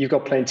 you've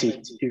got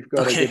plenty. You've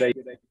got okay. a good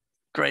idea.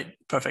 Great,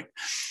 perfect.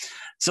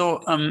 So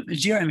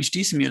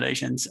GRMHD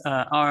simulations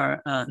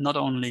are not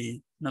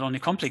only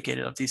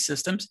complicated of these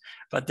systems,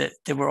 but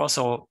they were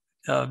also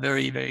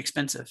very, very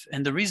expensive.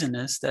 And the reason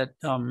is that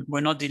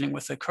we're not dealing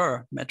with a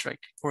Kerr metric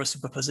or a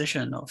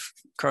superposition of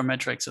Kerr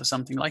metrics or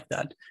something like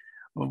that.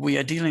 We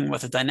are dealing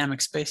with a dynamic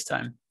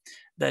spacetime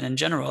that in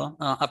general,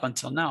 up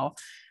until now,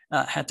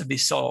 had to be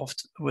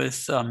solved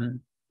with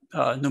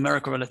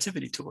numerical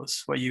relativity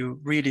tools, where you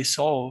really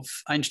solve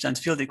Einstein's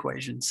field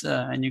equations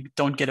and you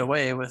don't get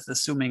away with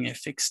assuming a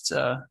fixed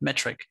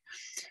metric.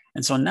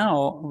 And so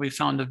now we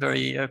found a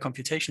very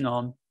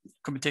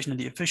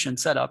computationally efficient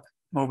setup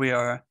where we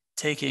are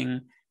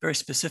taking very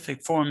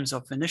specific forms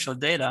of initial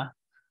data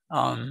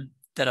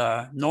that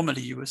are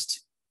normally used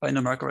by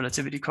numerical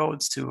relativity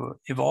codes to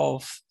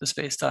evolve the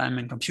space-time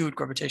and compute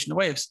gravitational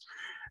waves.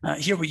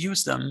 Here we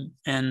use them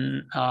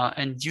and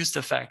use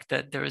the fact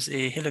that there is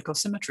a helical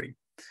symmetry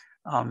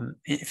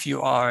if you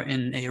are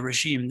in a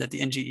regime that the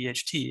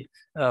ngEHT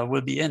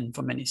will be in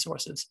for many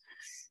sources.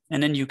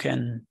 And then you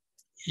can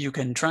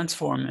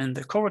transform in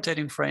the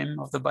co-rotating frame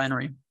of the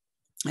binary.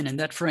 And in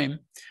that frame,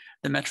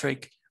 the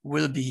metric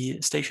will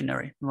be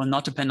stationary, will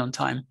not depend on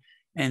time.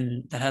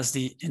 And that has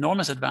the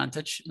enormous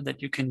advantage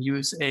that you can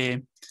use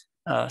a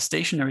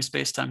stationary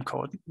space-time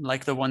code,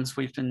 like the ones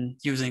we've been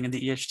using in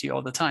the EHT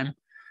all the time,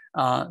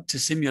 to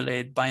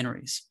simulate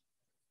binaries.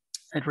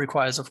 It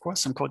requires, of course,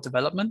 some code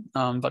development,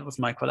 but with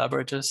my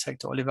collaborators,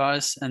 Hector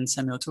Olivares and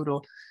Samuel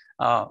Tudo,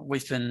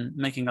 we've been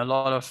making a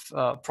lot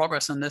of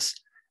progress on this.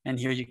 And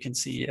here you can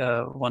see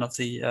one of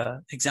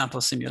the example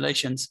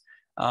simulations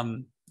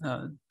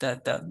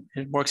that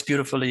it works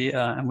beautifully,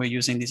 and we're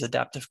using these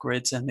adaptive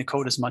grids, and the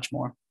code is much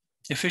more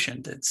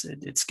efficient.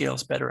 It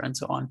scales better and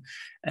so on.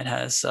 It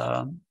has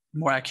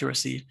more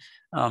accuracy,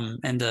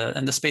 and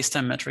the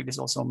space-time metric is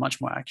also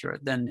much more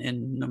accurate than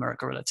in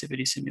numerical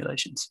relativity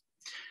simulations.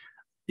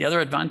 The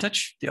other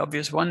advantage, the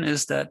obvious one,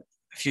 is that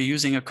if you're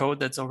using a code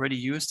that's already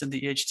used in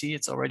the EHT,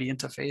 it's already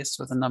interfaced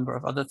with a number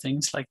of other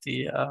things like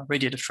the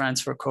radiative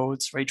transfer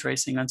codes, ray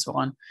tracing, and so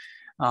on.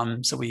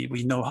 So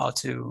we know how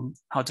to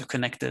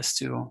connect this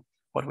to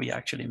what we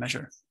actually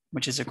measure,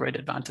 which is a great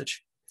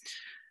advantage.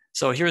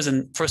 So here's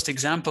a first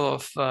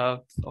example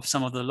of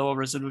some of the lower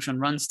resolution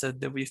runs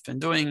that we've been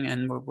doing,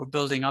 and we're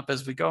building up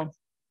as we go.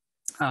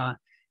 And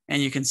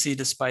you can see,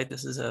 despite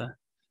this is a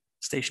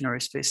stationary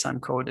space-time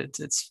code,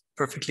 it's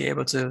perfectly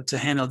able to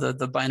handle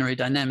the binary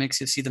dynamics.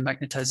 You see the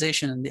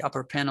magnetization in the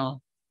upper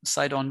panel,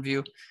 side-on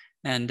view,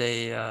 and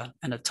a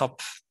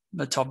top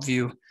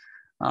view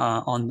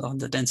on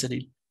the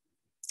density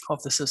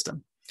of the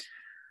system.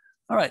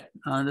 All right,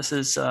 this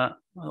is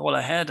all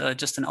I had,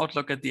 just an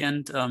outlook at the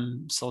end.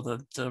 So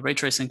the ray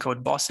tracing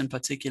code BOSS in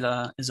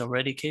particular is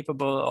already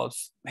capable of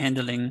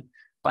handling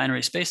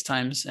binary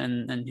spacetimes,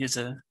 and here's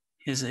an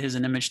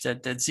image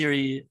that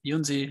Ziri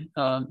Yunzi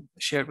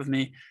shared with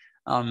me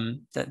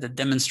that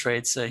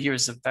demonstrates,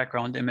 here's a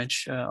background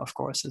image, of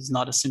course, it's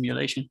not a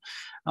simulation,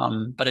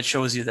 but it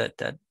shows you that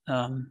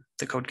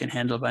the code can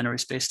handle binary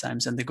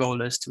spacetimes, and the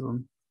goal is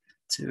to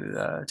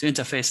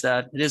interface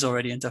that. It is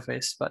already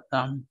interfaced, but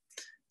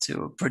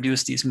to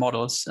produce these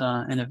models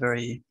in a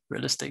very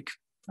realistic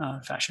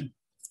fashion.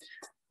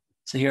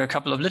 So here are a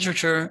couple of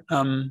literature,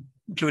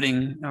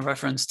 including a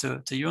reference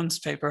to Yoon's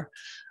paper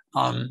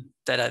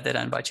that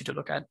I invite you to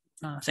look at.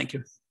 Thank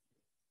you.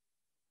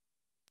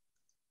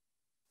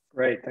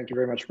 Great, thank you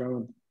very much,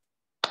 Roman.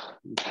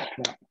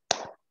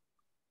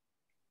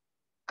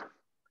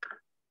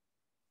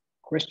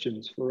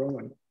 Questions for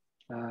Roman?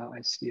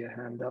 I see a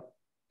hand up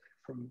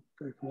from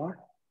Gopakumar.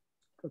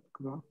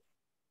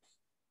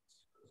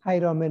 Hi,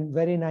 Roman.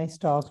 Very nice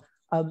talk.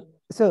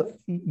 So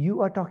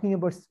you are talking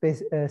about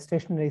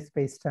stationary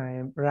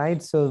space-time,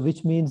 right? So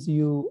which means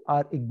you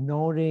are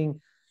ignoring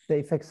the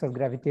effects of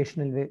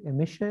gravitational wave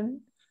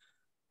emission.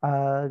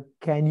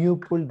 Can you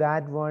pull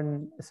that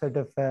one sort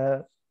of,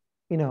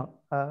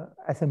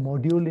 as a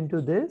module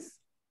into this?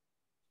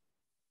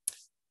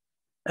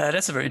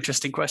 That's a very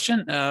interesting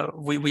question.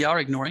 We are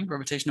ignoring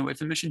gravitational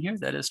wave emission here.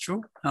 That is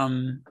true.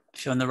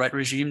 If you're in the right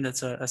regime,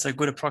 that's a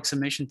good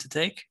approximation to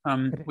take.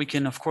 We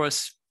can, of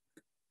course,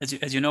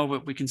 as you know,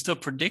 we can still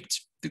predict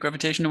the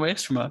gravitational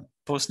waves from a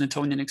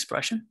post-Newtonian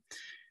expression.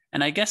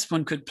 And I guess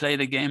one could play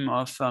the game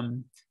of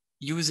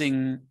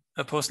using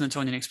a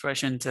post-Newtonian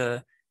expression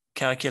to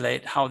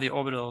calculate how the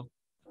orbital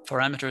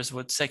parameters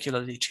would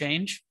secularly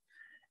change,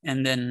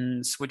 and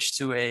then switch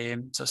to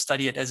so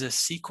study it as a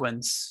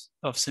sequence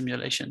of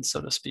simulations,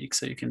 so to speak,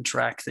 so you can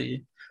track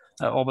the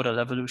orbital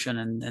evolution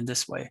in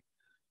this way.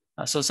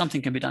 So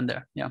something can be done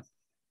there, yeah.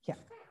 Yeah,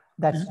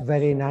 that's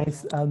very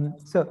nice.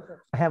 So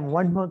I have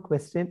one more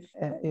question,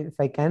 if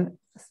I can.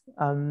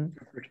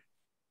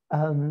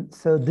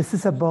 So this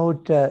is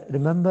about,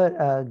 remember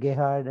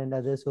ngEHT and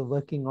others were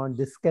working on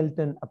the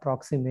skeleton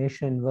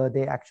approximation where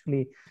they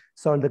actually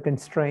solve the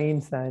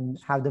constraints and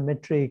have the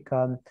metric.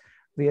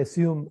 We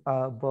assume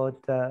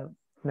both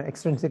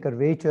extrinsic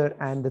curvature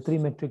and the 3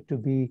 metric to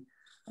be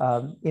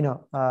there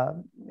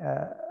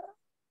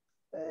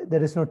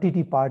is no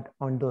TT part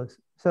on those.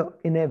 So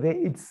in a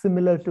way, it's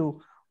similar to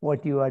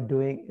what you are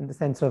doing in the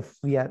sense of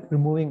we are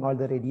removing all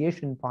the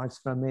radiation parts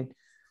from it.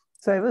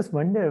 So I was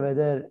wondering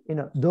whether,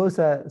 those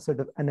are sort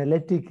of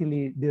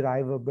analytically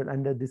derivable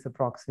under this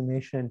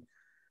approximation.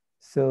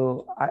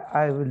 So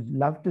I would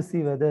love to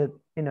see whether,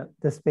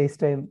 the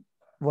space-time,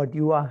 what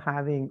you are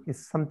having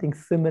is something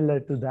similar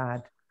to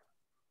that.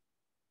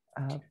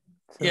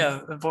 Yeah,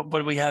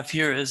 what we have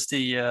here is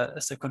the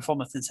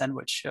conformal-thin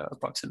sandwich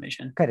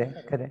approximation.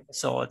 Correct.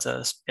 So it's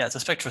a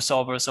spectral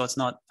solver, so it's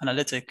not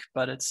analytic,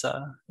 but it's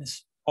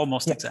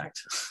almost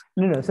exact.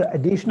 No. So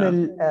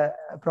additional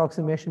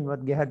approximation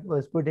what ngEHT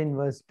was put in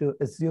was to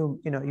assume,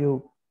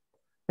 you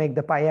make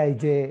the pi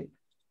ij,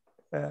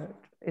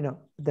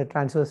 the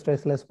transverse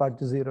stressless part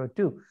to 0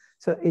 too.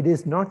 So it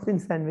is not thin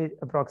sandwich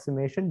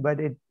approximation, but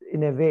it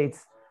in a way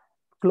it's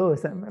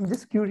close. I'm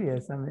just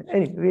curious.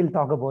 Anyway, we'll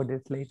talk about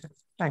it later.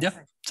 Thanks. Yeah,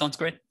 sounds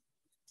great.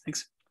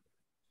 Thanks.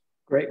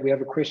 Great. We have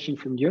a question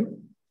from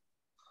you.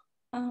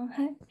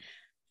 Hi.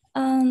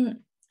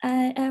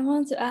 I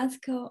want to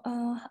ask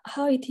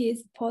how it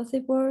is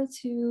possible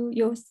to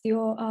use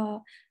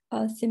your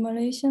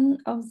simulation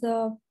of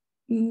the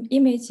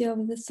image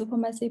of the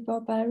supermassive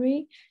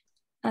binary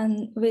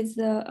and with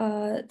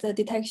the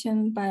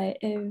detection by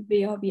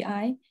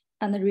VLBI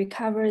and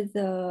recover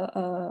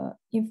the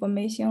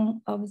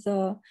information of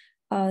the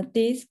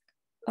disk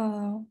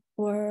or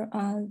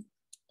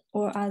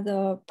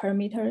other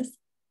parameters?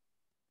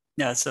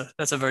 Yeah,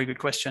 that's a very good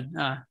question.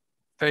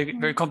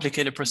 Very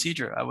complicated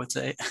procedure, I would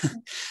say.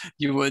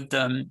 You would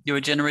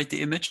generate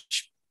the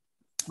image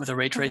with a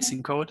ray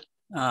tracing code.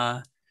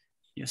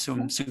 You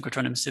assume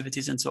synchrotron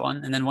emissivities and so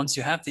on, and then once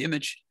you have the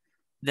image,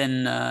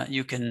 then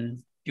you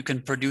can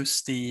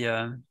produce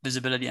the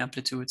visibility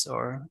amplitudes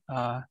or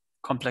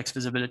complex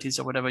visibilities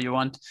or whatever you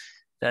want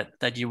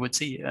that you would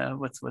see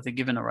with a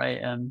given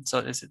array.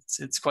 So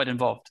it's quite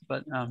involved,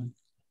 but.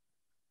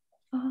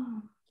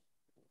 Oh,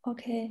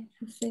 okay.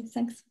 I see.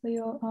 Thanks for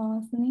your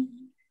listening.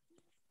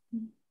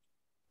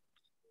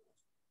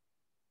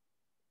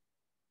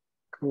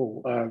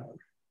 Cool.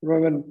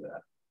 Roman,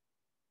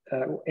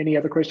 any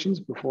other questions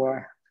before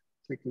I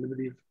take the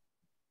liberty of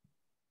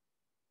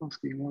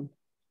asking one?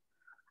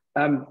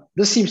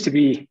 This seems to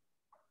be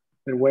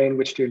the way in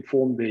which to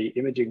inform the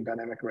imaging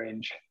dynamic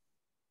range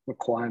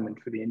requirement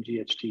for the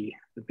ngEHT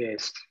the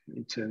best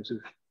in terms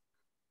of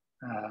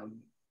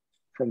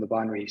from the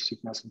binary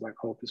supermassive black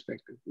hole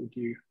perspective. Would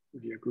you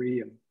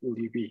agree, and will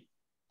you be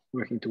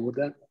working toward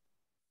that?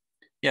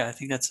 Yeah, I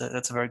think that's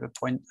a very good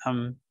point.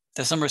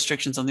 There's some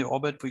restrictions on the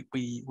orbit.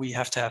 We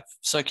have to have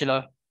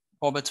circular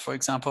orbits, for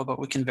example, but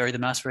we can vary the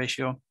mass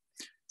ratio,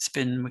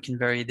 spin, we can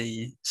vary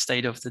the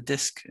state of the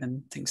disk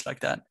and things like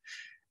that.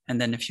 And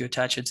then if you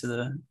attach it to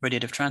the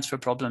radiative transfer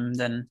problem,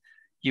 then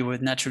you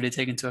would naturally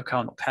take into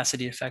account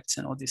opacity effects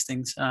and all these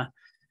things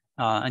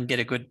and get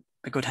a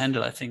good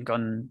handle, I think,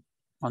 on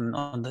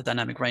the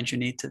dynamic range you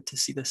need to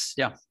see this.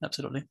 Yeah,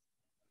 absolutely.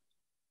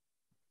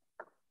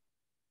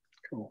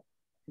 Cool.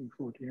 Looking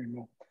forward to hearing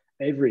more.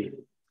 Avery,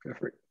 go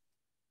for it.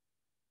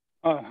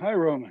 Hi,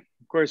 Roman.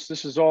 Of course,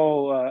 this is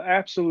all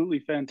absolutely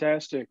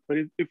fantastic. But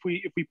if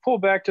we pull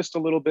back just a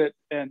little bit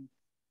and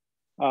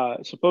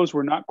suppose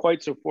we're not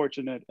quite so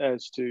fortunate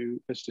as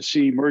to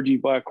see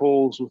merging black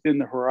holes within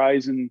the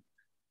horizon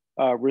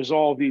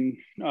resolving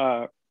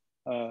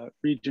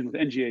region with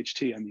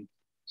ngEHT. I mean,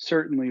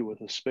 certainly with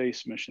a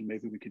space mission,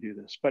 maybe we could do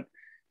this. But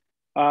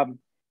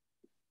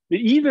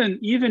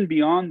even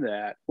beyond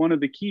that, one of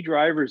the key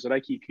drivers that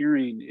I keep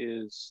hearing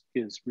is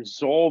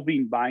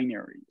resolving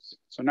binaries.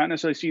 So not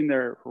necessarily seeing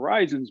their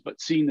horizons, but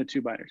seeing the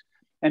two binaries.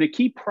 And a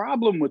key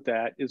problem with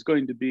that is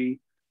going to be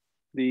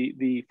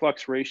the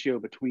flux ratio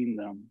between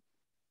them,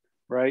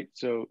 right?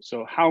 So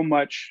how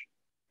much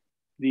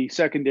the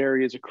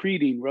secondary is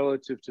accreting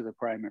relative to the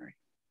primary.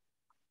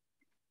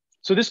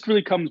 So this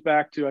really comes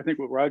back to, I think,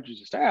 what Roger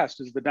just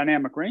asked, is the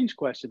dynamic range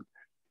question.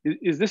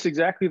 Is this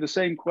exactly the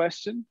same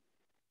question?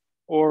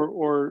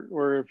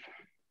 Or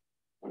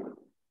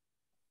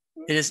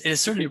it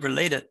is certainly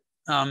related,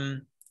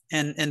 and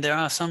there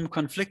are some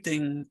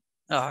conflicting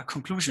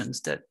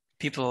conclusions that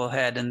people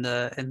had in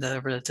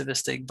the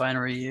relativistic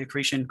binary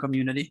accretion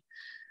community.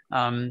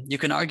 You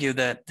can argue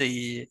that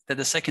the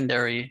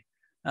secondary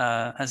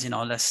has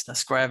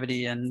less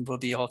gravity and will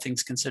be, all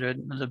things considered,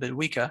 a little bit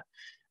weaker.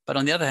 But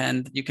on the other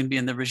hand, you can be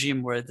in the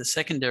regime where the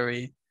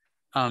secondary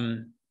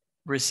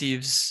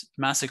receives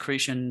mass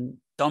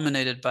accretion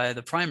dominated by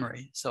the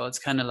primary. So it's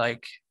kind of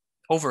like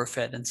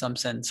overfed in some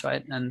sense,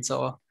 right? And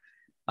so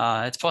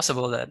it's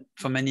possible that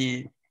for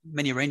many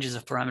ranges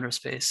of parameter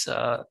space,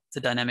 the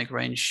dynamic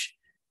range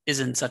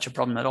isn't such a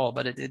problem at all,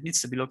 but it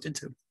needs to be looked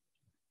into.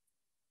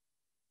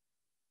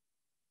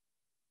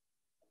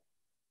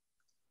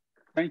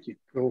 Thank you.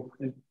 Cool.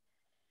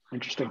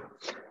 Interesting.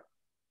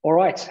 All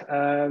right.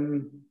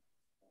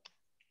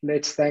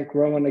 Let's thank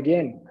Roman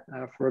again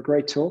for a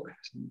great talk,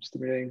 some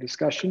stimulating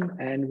discussion,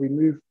 and we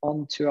move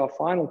on to our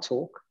final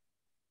talk,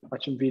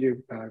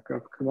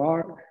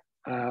 Gopakumar.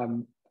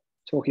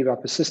 talking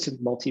about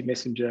persistent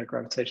multi-messenger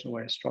gravitational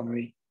wave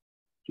astronomy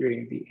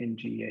during the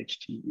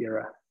ngEHT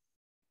era.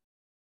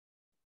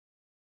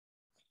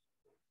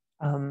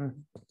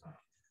 Am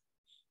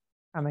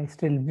I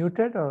still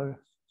muted or?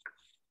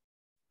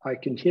 I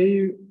can hear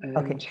you. And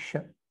okay,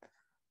 sure.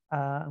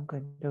 I'm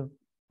going to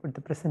put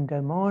the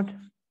presenter mode.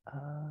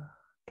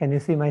 Can you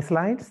see my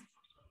slides?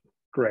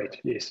 Great,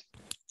 yes.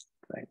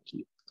 Thank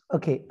you.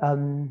 Okay.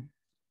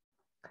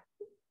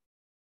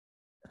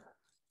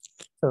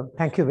 So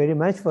thank you very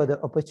much for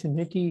the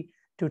opportunity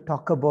to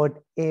talk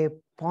about a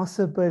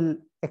possible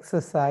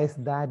exercise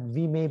that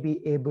we may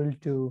be able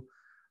to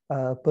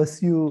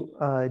pursue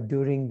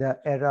during the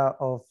era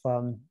of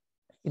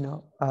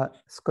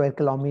square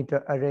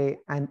kilometer array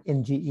and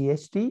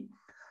ngEHT.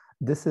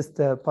 This is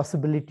the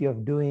possibility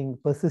of doing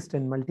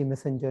persistent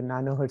multi-messenger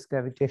nanohertz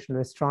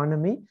gravitational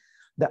astronomy.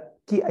 The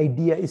key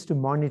idea is to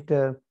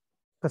monitor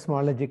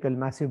cosmological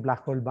massive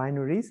black hole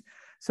binaries.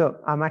 So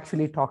I'm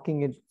actually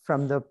talking it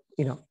from the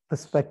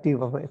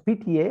perspective of a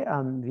PTA.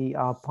 We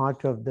are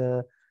part of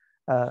the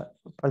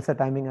pulsar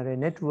timing array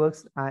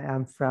networks. I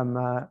am from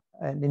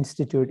an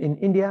institute in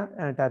India,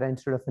 Tata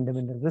Institute of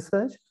Fundamental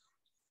Research.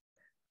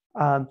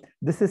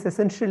 This is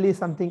essentially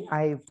something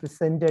I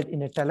presented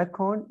in a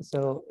telecon,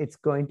 so it's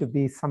going to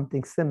be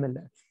something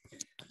similar.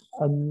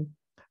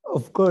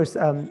 Of course,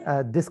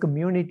 this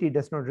community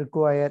does not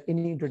require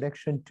any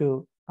introduction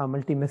to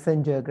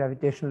multi-messenger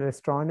gravitational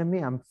astronomy.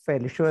 I'm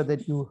fairly sure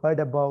that you heard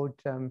about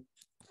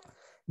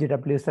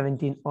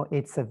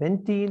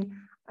GW170817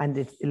 and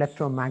its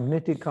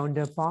electromagnetic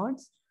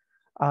counterparts.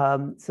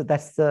 So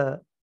that's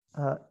the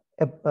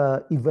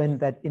event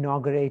that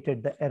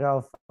inaugurated the era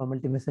of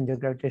multi-messenger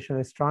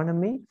gravitational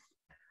astronomy.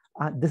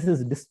 This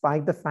is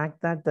despite the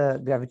fact that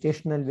the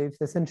gravitational waves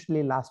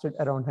essentially lasted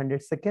around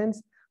 100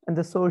 seconds, and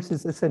the source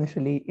is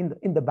essentially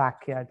in the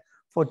backyard,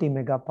 40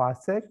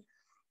 megaparsec.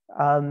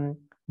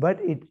 But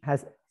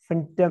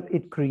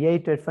it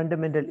created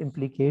fundamental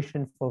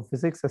implications for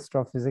physics,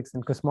 astrophysics,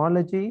 and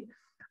cosmology.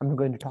 I'm not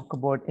going to talk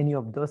about any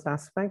of those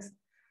aspects.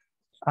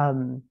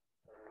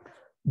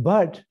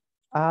 ngEHT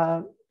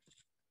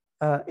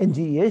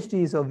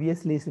is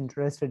obviously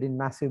interested in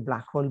massive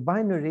black hole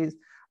binaries.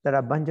 There are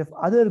a bunch of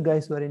other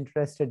guys who are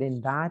interested in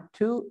that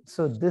too.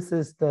 So this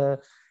is the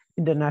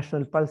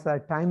International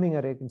Pulsar Timing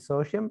Array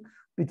Consortium,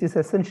 which is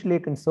essentially a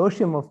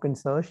consortium of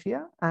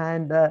consortia.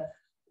 And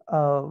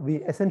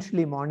we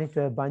essentially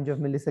monitor a bunch of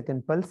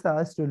millisecond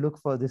pulsars to look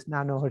for this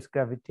nanohertz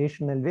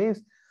gravitational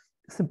waves,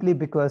 simply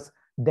because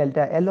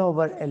delta L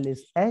over L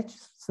is H.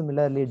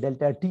 Similarly,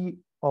 delta T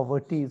over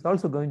T is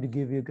also going to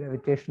give you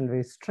gravitational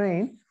wave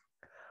strain.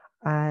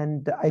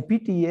 And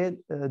IPTA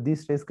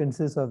these days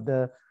consists of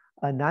the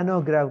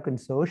Nanograv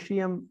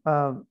Consortium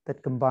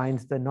that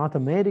combines the North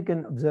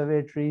American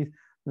observatories,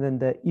 and then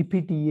the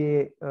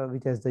EPTA,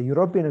 which has the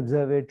European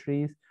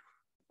observatories.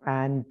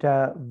 And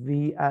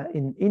we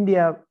in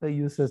India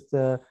uses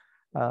the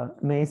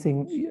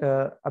amazing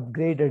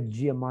upgraded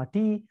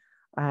GMRT.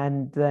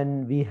 And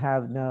then we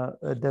have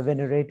the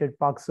venerated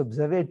Parkes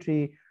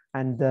Observatory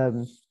and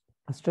the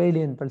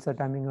Australian Pulsar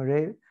Timing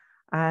Array.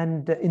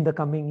 And in the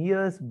coming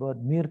years, both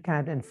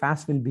MeerKAT and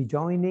FAST will be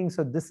joining.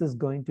 So this is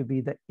going to be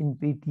the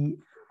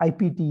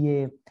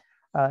IPTA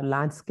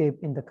landscape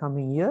in the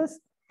coming years.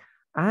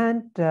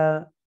 And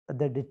the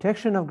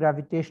detection of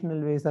gravitational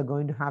waves are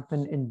going to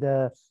happen in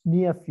the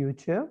near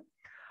future.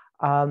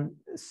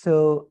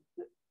 So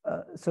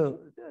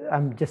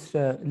I'm just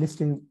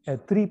listing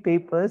 3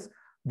 papers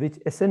which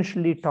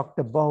essentially talked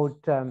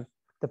about the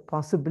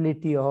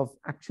possibility of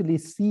actually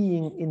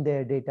seeing in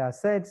their data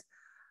sets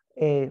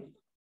a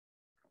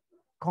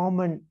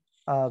common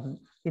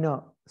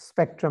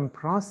spectrum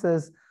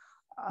process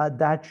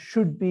that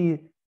should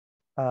be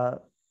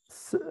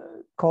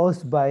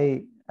caused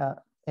by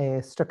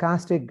a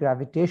stochastic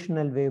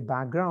gravitational wave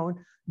background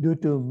due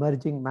to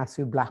merging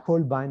massive black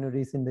hole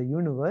binaries in the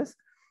universe.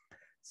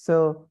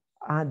 So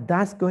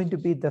that's going to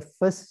be the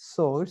first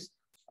source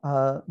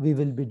we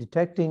will be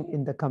detecting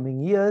in the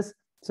coming years.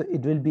 So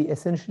it will be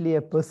essentially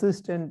a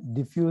persistent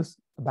diffuse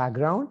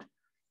background.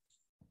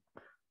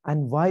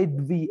 And why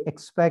do we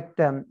expect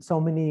so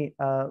many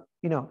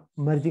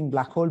merging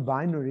black hole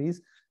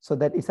binaries? So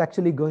that it's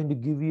actually going to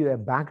give you a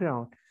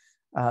background.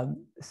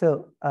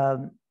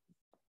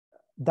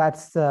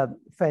 That's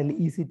fairly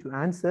easy to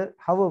answer.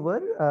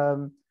 However,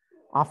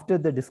 after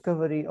the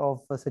discovery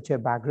of such a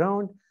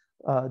background,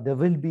 there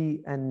will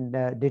be an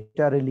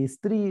data release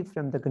 3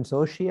 from the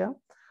consortia,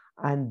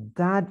 and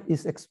that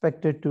is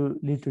expected to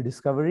lead to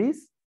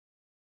discoveries.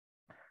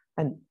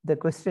 And the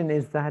question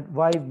is that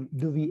why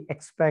do we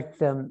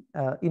expect a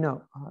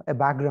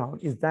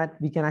background? Is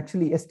that we can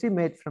actually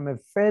estimate from a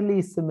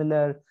fairly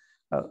similar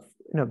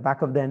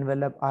back of the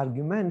envelope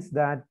arguments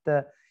that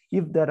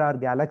if there are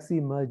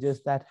galaxy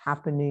mergers that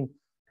happening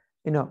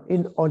in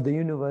all the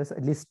universe,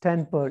 at least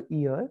 10 per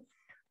year,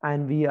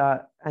 and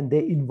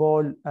they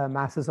involve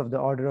masses of the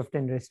order of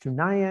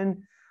 10⁻⁹,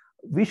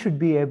 we should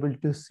be able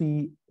to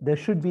see there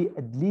should be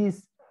at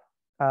least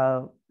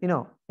you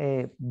know,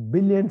 a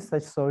billion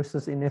such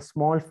sources in a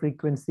small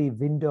frequency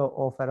window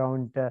of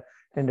around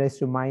 10 raised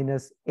to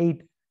minus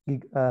 8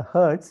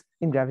 hertz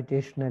in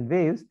gravitational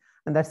waves.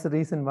 And that's the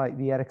reason why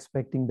we are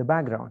expecting the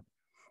background.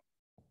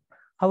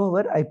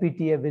 However,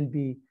 IPTA will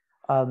be,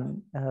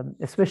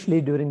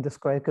 especially during the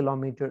square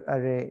kilometer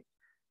array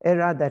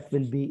era that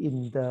will be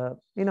in the,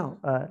 you know,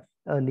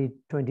 early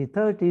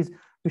 2030s,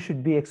 we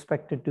should be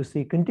expected to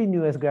see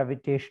continuous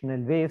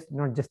gravitational waves,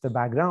 not just the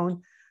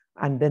background.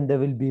 And then there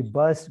will be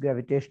burst,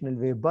 gravitational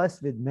wave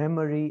burst with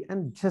memory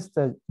and just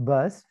a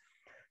burst.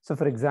 So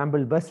for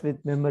example, bursts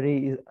with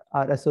memory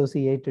are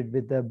associated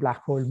with the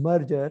black hole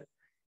merger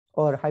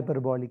or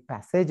hyperbolic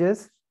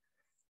passages.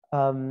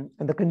 And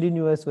the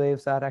continuous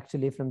waves are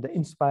actually from the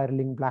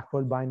inspiraling black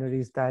hole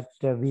binaries that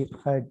we've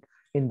heard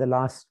in the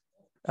last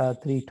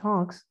 3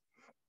 talks.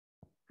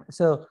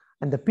 So,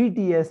 and the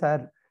PTS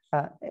are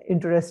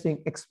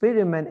interesting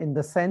experiment in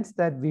the sense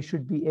that we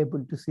should be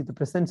able to see the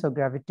presence of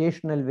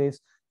gravitational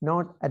waves,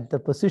 not at the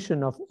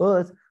position of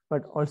Earth,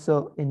 but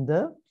also in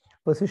the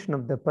position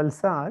of the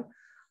pulsar.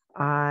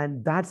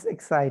 And that's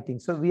exciting.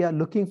 So we are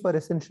looking for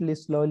essentially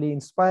slowly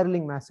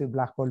inspiraling massive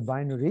black hole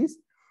binaries,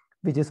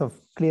 which is of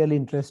clearly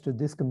interest to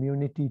this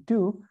community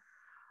too.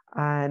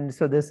 And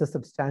so there's a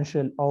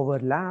substantial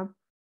overlap.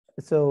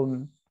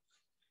 So,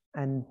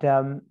 and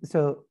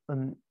so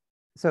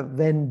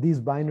when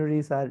these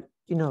binaries are,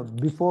 you know,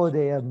 before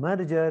their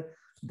merger,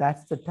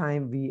 that's the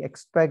time we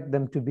expect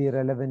them to be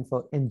relevant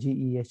for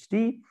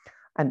ngEHT,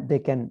 and they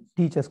can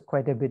teach us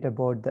quite a bit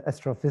about the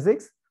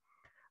astrophysics.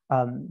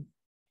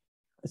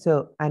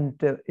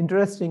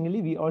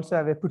 Interestingly, we also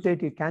have a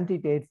putative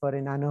candidate for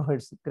a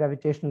nanohertz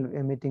gravitational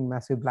emitting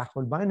massive black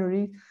hole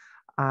binary.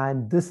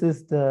 And this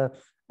is the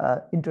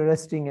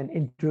interesting and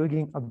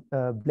intriguing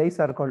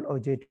blazar called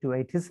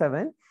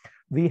OJ287.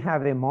 We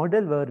have a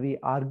model where we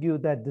argue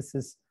that this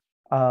is,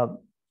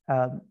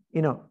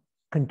 you know,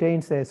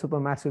 contains a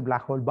supermassive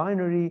black hole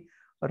binary,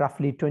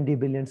 roughly 20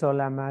 billion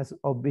solar mass,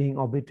 of being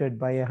orbited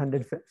by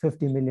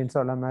 150 million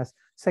solar mass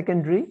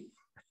secondary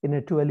in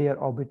a 12-year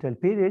orbital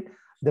period.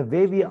 The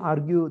way we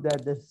argue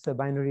that this is a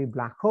binary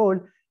black hole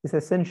is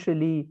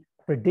essentially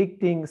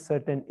predicting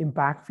certain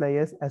impact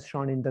flyers as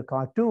shown in the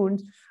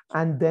cartoons,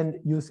 and then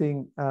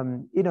using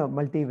you know,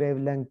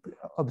 multi-wavelength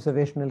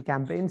observational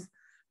campaigns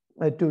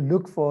to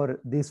look for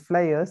these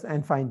flyers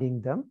and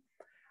finding them.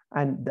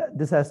 And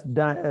this has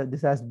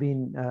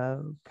been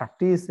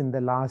practiced in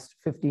the last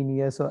 15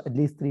 years, or at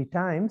least 3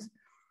 times.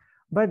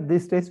 But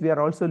these days we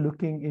are also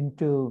looking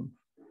into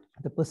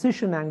the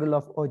position angle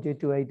of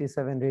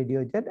OJ287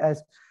 radio jet,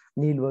 as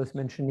Neil was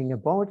mentioning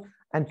about,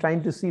 and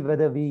trying to see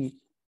whether we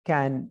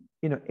can,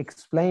 you know,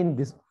 explain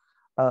this,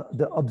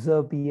 the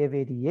observed PA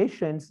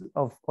variations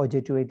of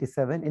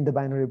OJ287 in the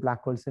binary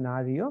black hole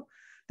scenario.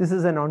 This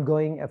is an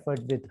ongoing effort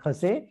with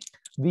Jose.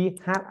 We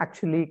have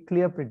actually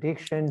clear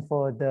prediction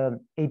for the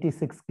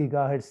 86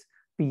 gigahertz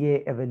PA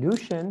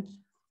evolution.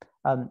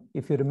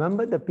 If you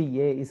remember, the PA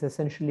is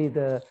essentially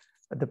the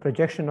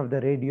projection of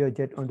the radio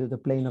jet onto the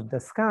plane of the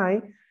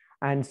sky.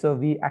 And so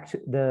we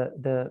actually,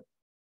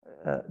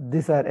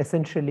 these are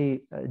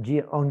essentially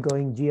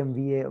ongoing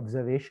GMVA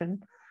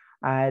observation.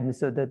 And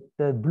so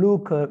the blue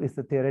curve is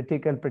the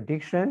theoretical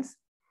predictions.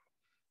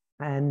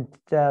 And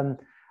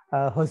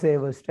Jose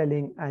was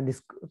telling, and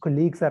his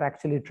colleagues are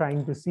actually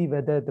trying to see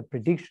whether the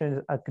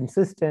predictions are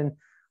consistent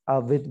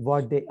with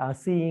what they are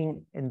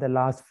seeing in the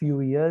last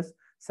few years,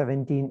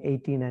 17,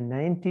 18, and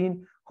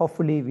 19.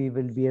 Hopefully, we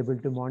will be able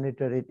to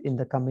monitor it in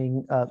the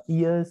coming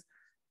years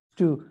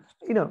to,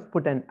 you know,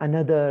 put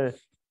another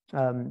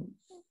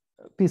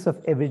piece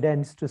of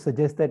evidence to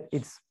suggest that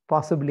it's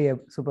possibly a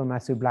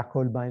supermassive black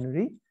hole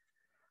binary.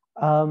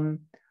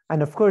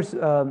 And of course,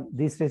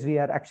 these days we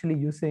are actually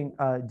using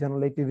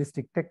general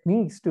relativistic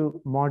techniques to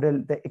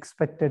model the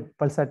expected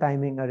pulsar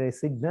timing array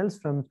signals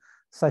from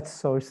such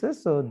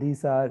sources. So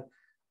these are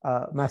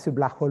massive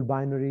black hole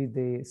binary,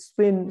 they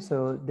spin,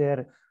 so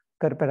their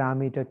curve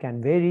parameter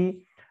can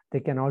vary. They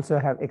can also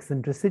have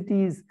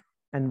eccentricities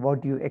and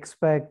what you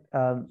expect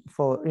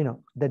for, you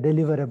know, the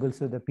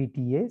deliverables of the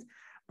PTAs.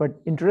 But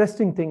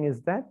interesting thing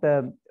is that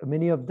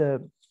many of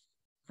the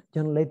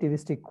general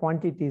relativistic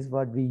quantities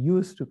what we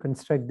use to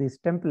construct these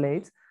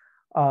templates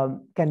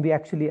can be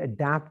actually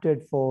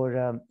adapted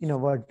for you know,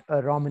 what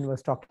Raman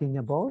was talking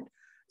about.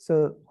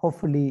 So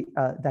hopefully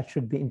that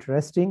should be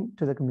interesting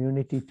to the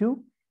community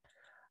too.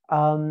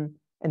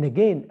 And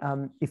again,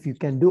 if you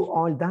can do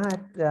all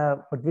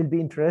that, what will be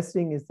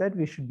interesting is that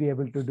we should be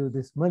able to do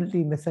this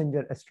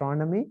multi-messenger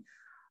astronomy.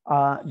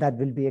 That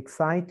will be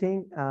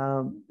exciting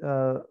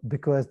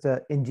because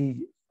the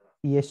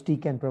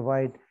ngEHT can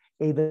provide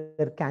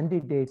either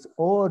candidates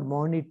or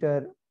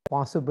monitor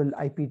possible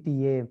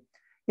IPTA,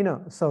 you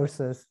know,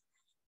 sources.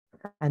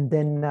 And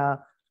then,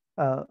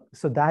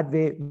 so that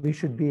way we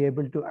should be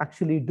able to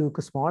actually do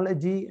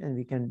cosmology, and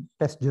we can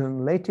test general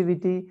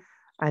relativity.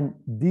 And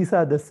these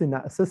are the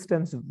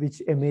systems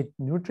which emit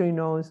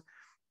neutrinos.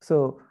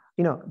 So,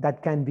 you know,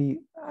 that can be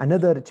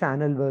another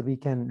channel where we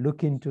can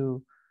look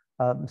into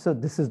So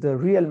this is the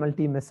real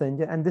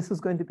multi-messenger, and this is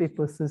going to be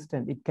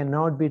persistent. It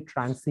cannot be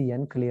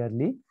transient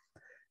clearly.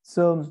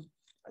 So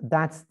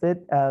that's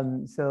it.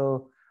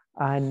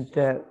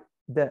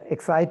 The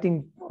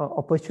exciting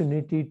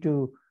opportunity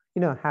to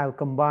have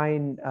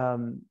combined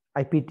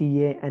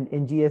IPTA and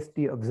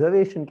ngEHT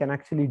observation can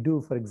actually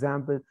do, for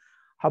example,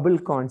 Hubble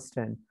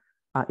constant.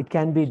 It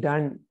can be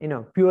done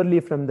purely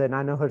from the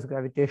nanohertz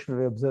gravitational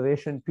wave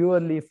observation,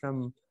 purely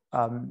from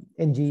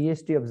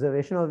ngEHT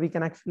observation, or we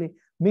can actually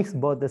mix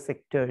both the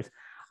sectors,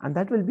 and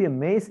that will be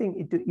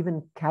amazing to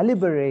even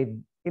calibrate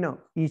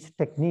each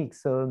technique.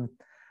 So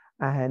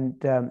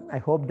and I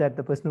hope that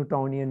the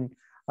post-Newtonian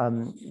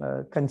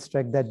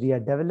construct that we are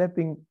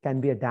developing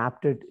can be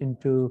adapted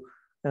into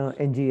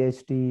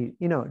ngEHT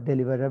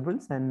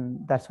deliverables,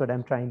 and that's what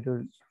I'm trying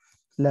to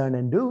learn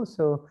and do.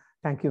 So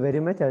thank you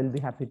very much. I will be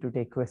happy to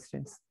take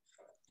questions.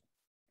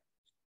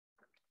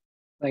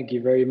 Thank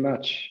you very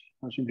much,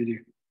 and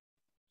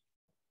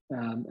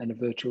a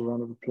virtual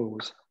round of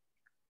applause.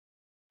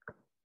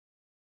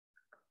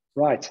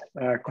 Right,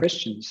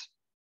 questions.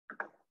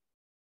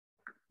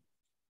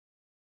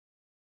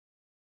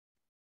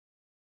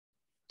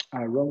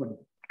 Roman,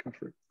 go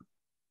for it.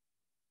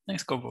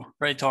 Thanks, Gopo.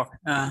 Great talk.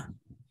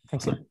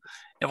 Thank you.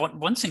 Yeah,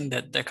 one thing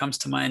that comes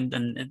to mind,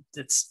 and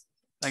it's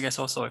I guess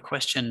also a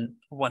question: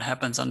 what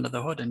happens under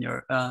the hood in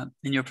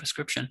your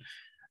prescription?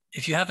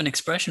 If you have an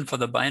expression for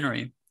the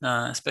binary,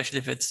 especially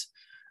if it's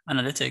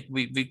analytic,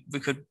 we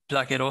could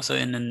plug it also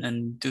in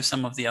and do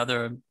some of the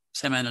other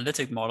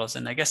semi-analytic models,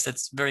 and I guess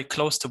that's very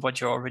close to what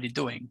you're already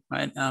doing,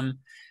 right?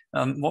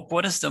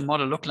 What does the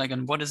model look like,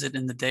 and what is it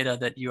in the data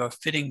that you are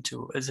fitting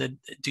to?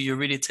 Do you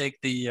really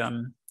take the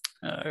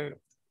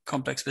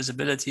complex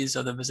visibilities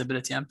or the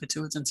visibility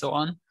amplitudes and so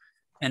on,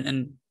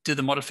 and do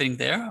the model fitting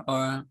there,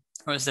 or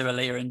is there a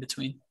layer in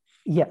between?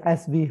 Yeah,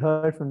 as we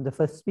heard from the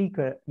first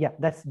speaker, yeah,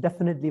 that's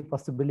definitely a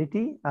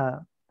possibility.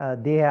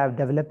 They are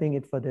developing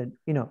it for the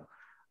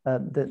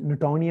the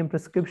Newtonian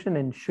prescription,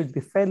 and should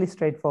be fairly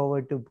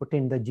straightforward to put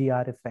in the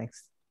GR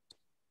effects.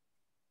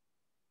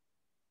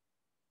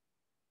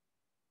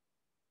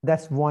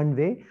 That's one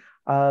way.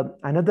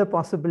 Another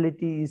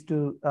possibility is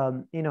to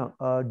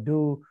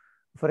do,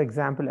 for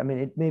example, I mean,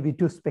 it may be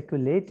too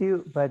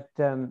speculative, but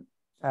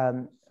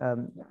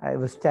I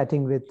was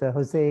chatting with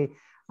Jose,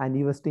 and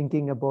he was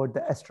thinking about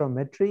the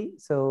astrometry.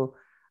 So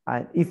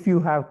if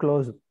you have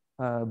closed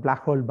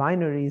black hole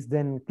binaries,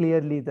 then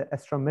clearly the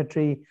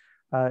astrometry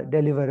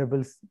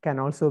deliverables can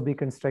also be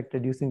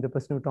constructed using the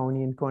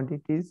post-Newtonian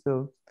quantities.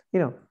 So,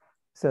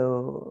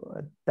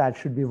 so that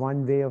should be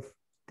one way of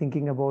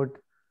thinking about,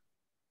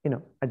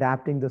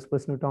 adapting those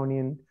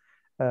post-Newtonian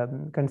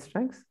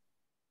constructs.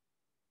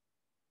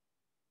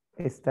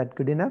 Is that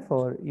good enough,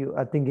 or you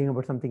are thinking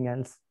about something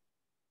else?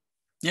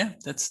 Yeah,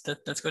 that's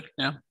good.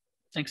 Yeah,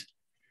 thanks.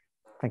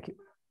 Thank you.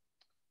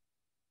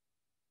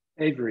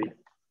 Avery.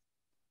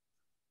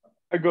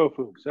 I go,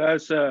 Fuchs.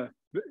 That's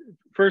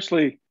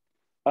firstly,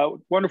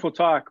 wonderful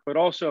talk, but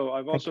also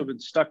I've also been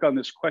stuck on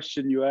this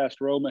question you asked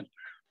Roman.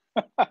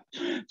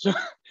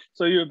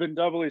 so you've been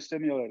doubly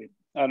stimulating,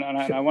 and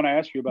I want to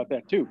ask you about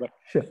that too. But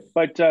sure.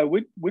 But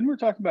when we're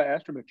talking about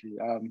astrometry,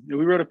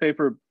 we wrote a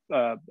paper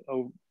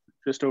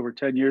just over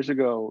 10 years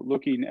ago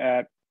looking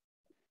at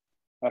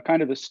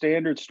kind of the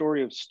standard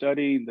story of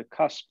studying the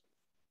cusp,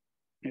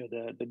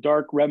 the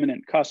dark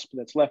remnant cusp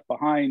that's left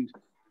behind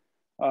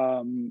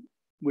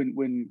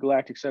when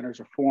galactic centers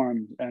are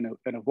formed and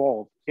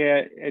evolve.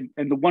 And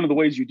one of the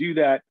ways you do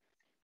that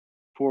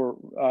for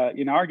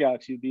in our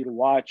galaxy would be to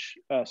watch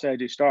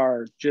Sagittarius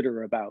star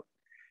jitter about.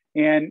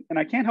 And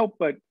I can't help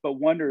but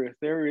wonder if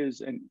there is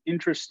an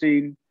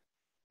interesting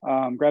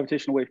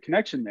gravitational wave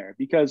connection there,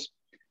 because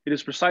it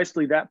is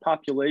precisely that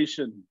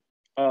population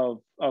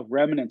of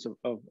remnants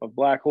of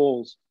black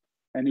holes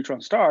and neutron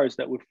stars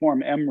that would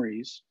form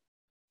MREs.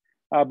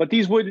 But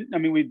these wouldn't, I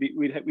mean,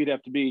 we'd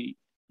have to be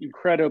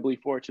incredibly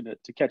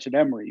fortunate to catch an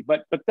MRE,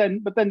 but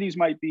then these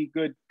might be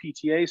good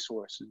PTA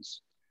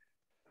sources.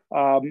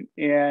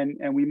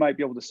 And we might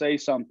be able to say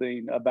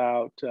something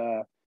about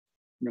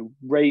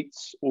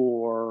rates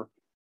or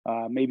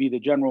maybe the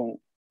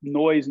general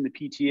noise in the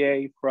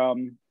PTA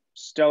from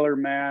stellar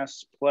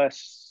mass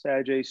plus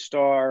Sagittarius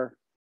star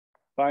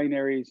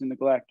binaries in the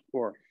galactic,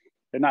 or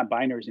they're not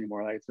binaries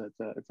anymore. Like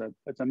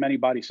it's a many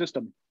body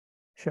system.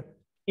 Sure.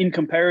 In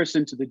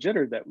comparison to the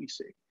jitter that we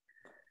see,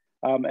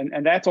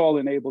 and that's all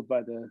enabled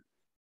by the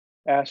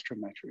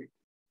astrometry.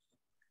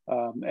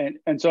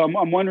 And so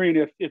I'm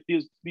wondering if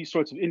these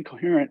sorts of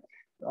incoherent,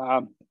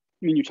 I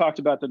mean, you talked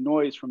about the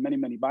noise from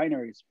many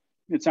binaries.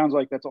 It sounds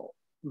like that's all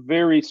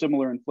very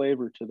similar in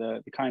flavor to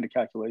the kind of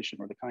calculation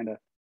or the kind of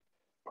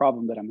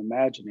problem that I'm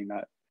imagining.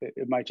 That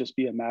it might just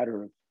be a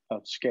matter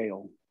of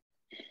scale.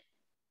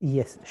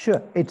 Yes,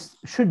 sure. It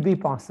should be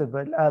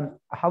possible.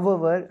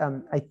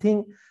 However, I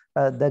think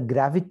the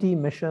gravity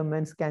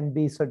measurements can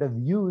be sort of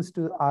used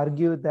to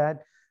argue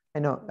that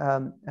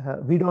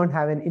we don't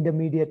have an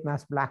intermediate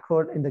mass black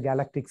hole in the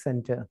galactic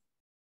center.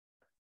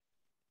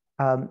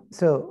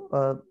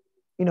 So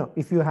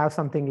if you have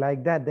something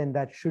like that, then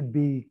that should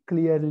be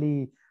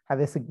clearly have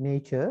a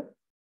signature,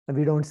 and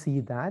we don't see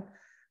that.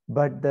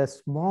 But the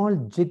small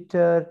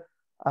jitter,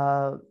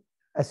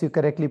 as you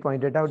correctly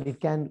pointed out, it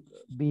can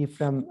be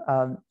from,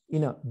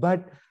 but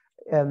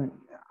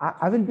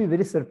I will be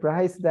very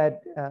surprised that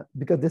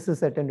because this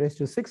is a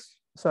 10⁶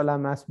 solar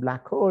mass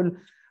black hole,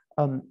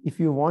 if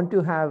you want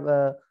to have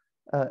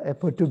a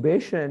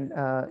perturbation,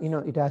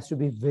 it has to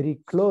be very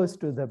close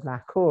to the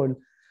black hole.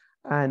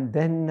 And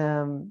then,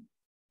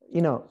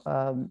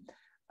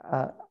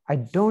 I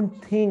don't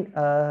think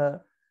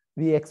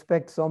we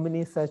expect so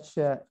many such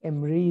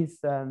MREs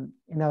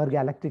in our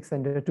galactic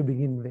center to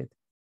begin with.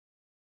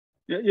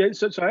 Yeah.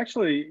 So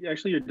actually,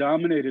 you're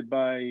dominated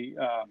by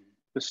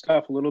the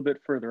stuff a little bit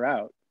further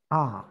out.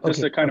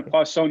 Just the kind of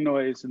Poisson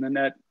noise in the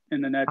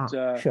net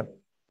sure.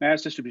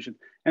 mass distribution.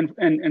 And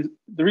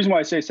the reason why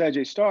I say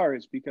Sagittarius star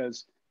is because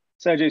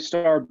Sagittarius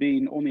star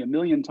being only 1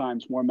 million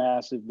times more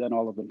massive than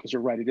all of them, because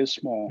you're right, it is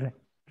small.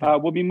 Right.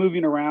 We'll be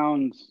moving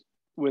around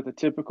with a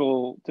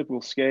typical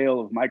scale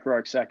of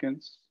microarc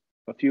seconds,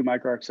 a few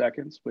microarc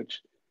seconds,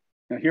 which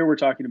here we're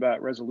talking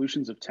about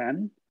resolutions of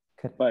 10,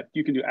 but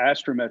you can do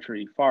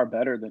astrometry far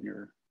better than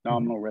your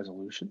nominal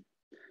resolution.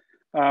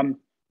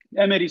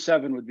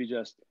 M87 would be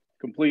just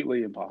completely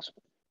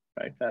impossible,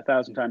 right?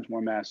 1,000 times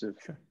more massive.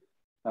 Sure.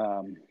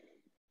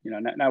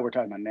 Now we're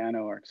talking about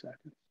nanoarc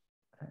seconds.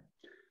 Okay.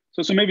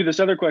 So maybe this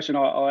other question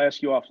I'll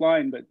ask you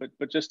offline,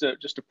 but just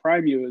to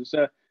prime you is,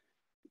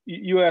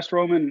 you asked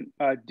Roman,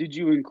 did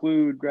you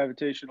include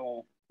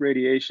gravitational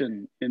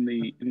radiation in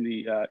the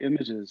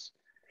images?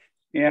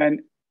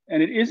 And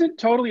it isn't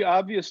totally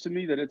obvious to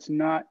me that it's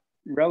not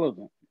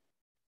relevant.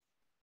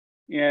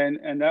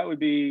 And that would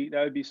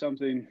be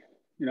something,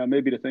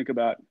 maybe to think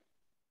about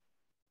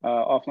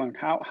offline.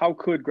 How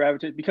could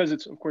gravitation, because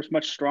it's of course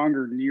much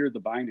stronger near the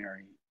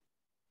binary,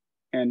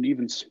 and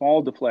even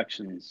small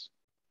deflections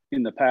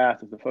in the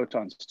path of the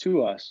photons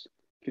to us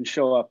can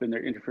show up in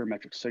their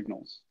interferometric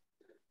signals.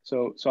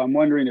 So I'm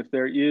wondering if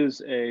there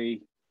is a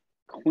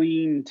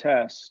clean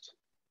test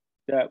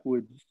that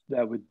would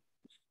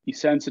be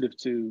sensitive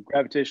to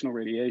gravitational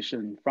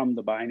radiation from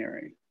the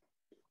binary.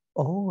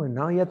 Oh,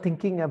 now you're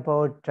thinking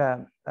about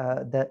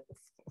the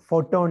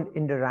photon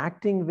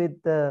interacting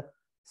with the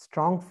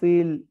strong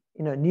field,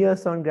 near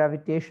sound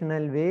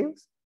gravitational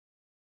waves.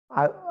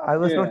 I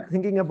was not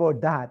thinking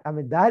about that. I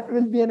mean, that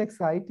will be an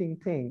exciting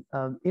thing.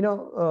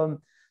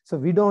 So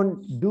we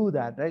don't do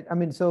that, right? I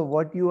mean, so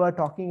what you are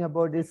talking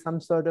about is some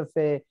sort of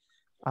a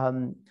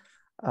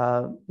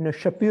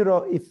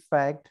Shapiro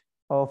effect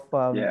of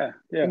oh,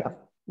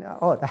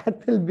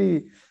 that will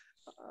be.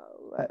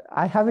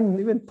 I haven't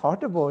even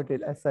thought about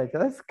it as such.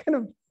 That's kind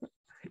of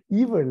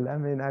evil. I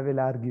mean, I will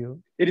argue.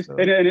 It is, so.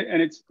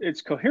 and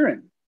it's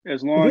coherent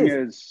as long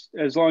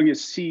as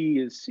c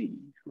is c,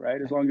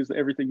 right? As long as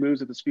everything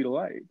moves at the speed of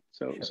light.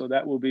 So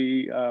that will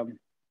be.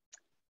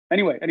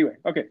 Anyway,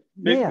 okay.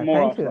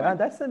 Thank you.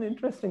 That's an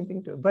interesting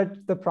thing too.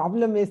 But the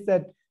problem is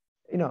that,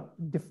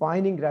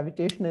 defining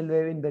gravitational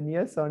wave in the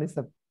near sound is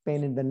a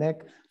pain in the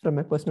neck from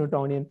a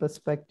post-Newtonian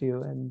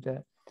perspective.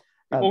 And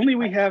only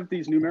we have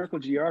these numerical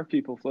GR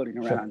people floating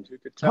around who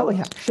could tell. Oh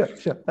yeah,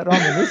 sure.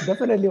 Roman is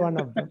definitely one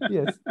of them.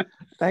 Yes,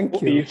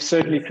 thank you. You've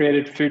certainly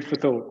created food for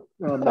thought.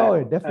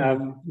 Oh,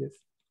 definitely. Yes.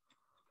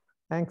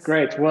 Thanks.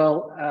 Great. Well,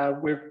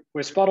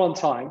 we're spot on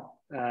time.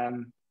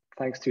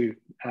 Thanks to,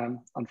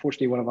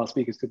 unfortunately, one of our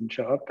speakers didn't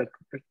show up, but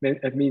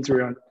it means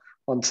we're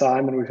on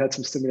time and we've had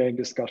some stimulating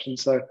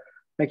discussions. So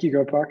thank you,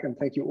 Gopak, and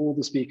thank you all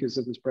the speakers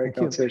of this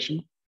breakout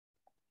session.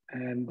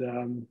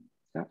 And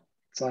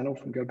sign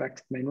off and go back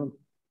to the main room.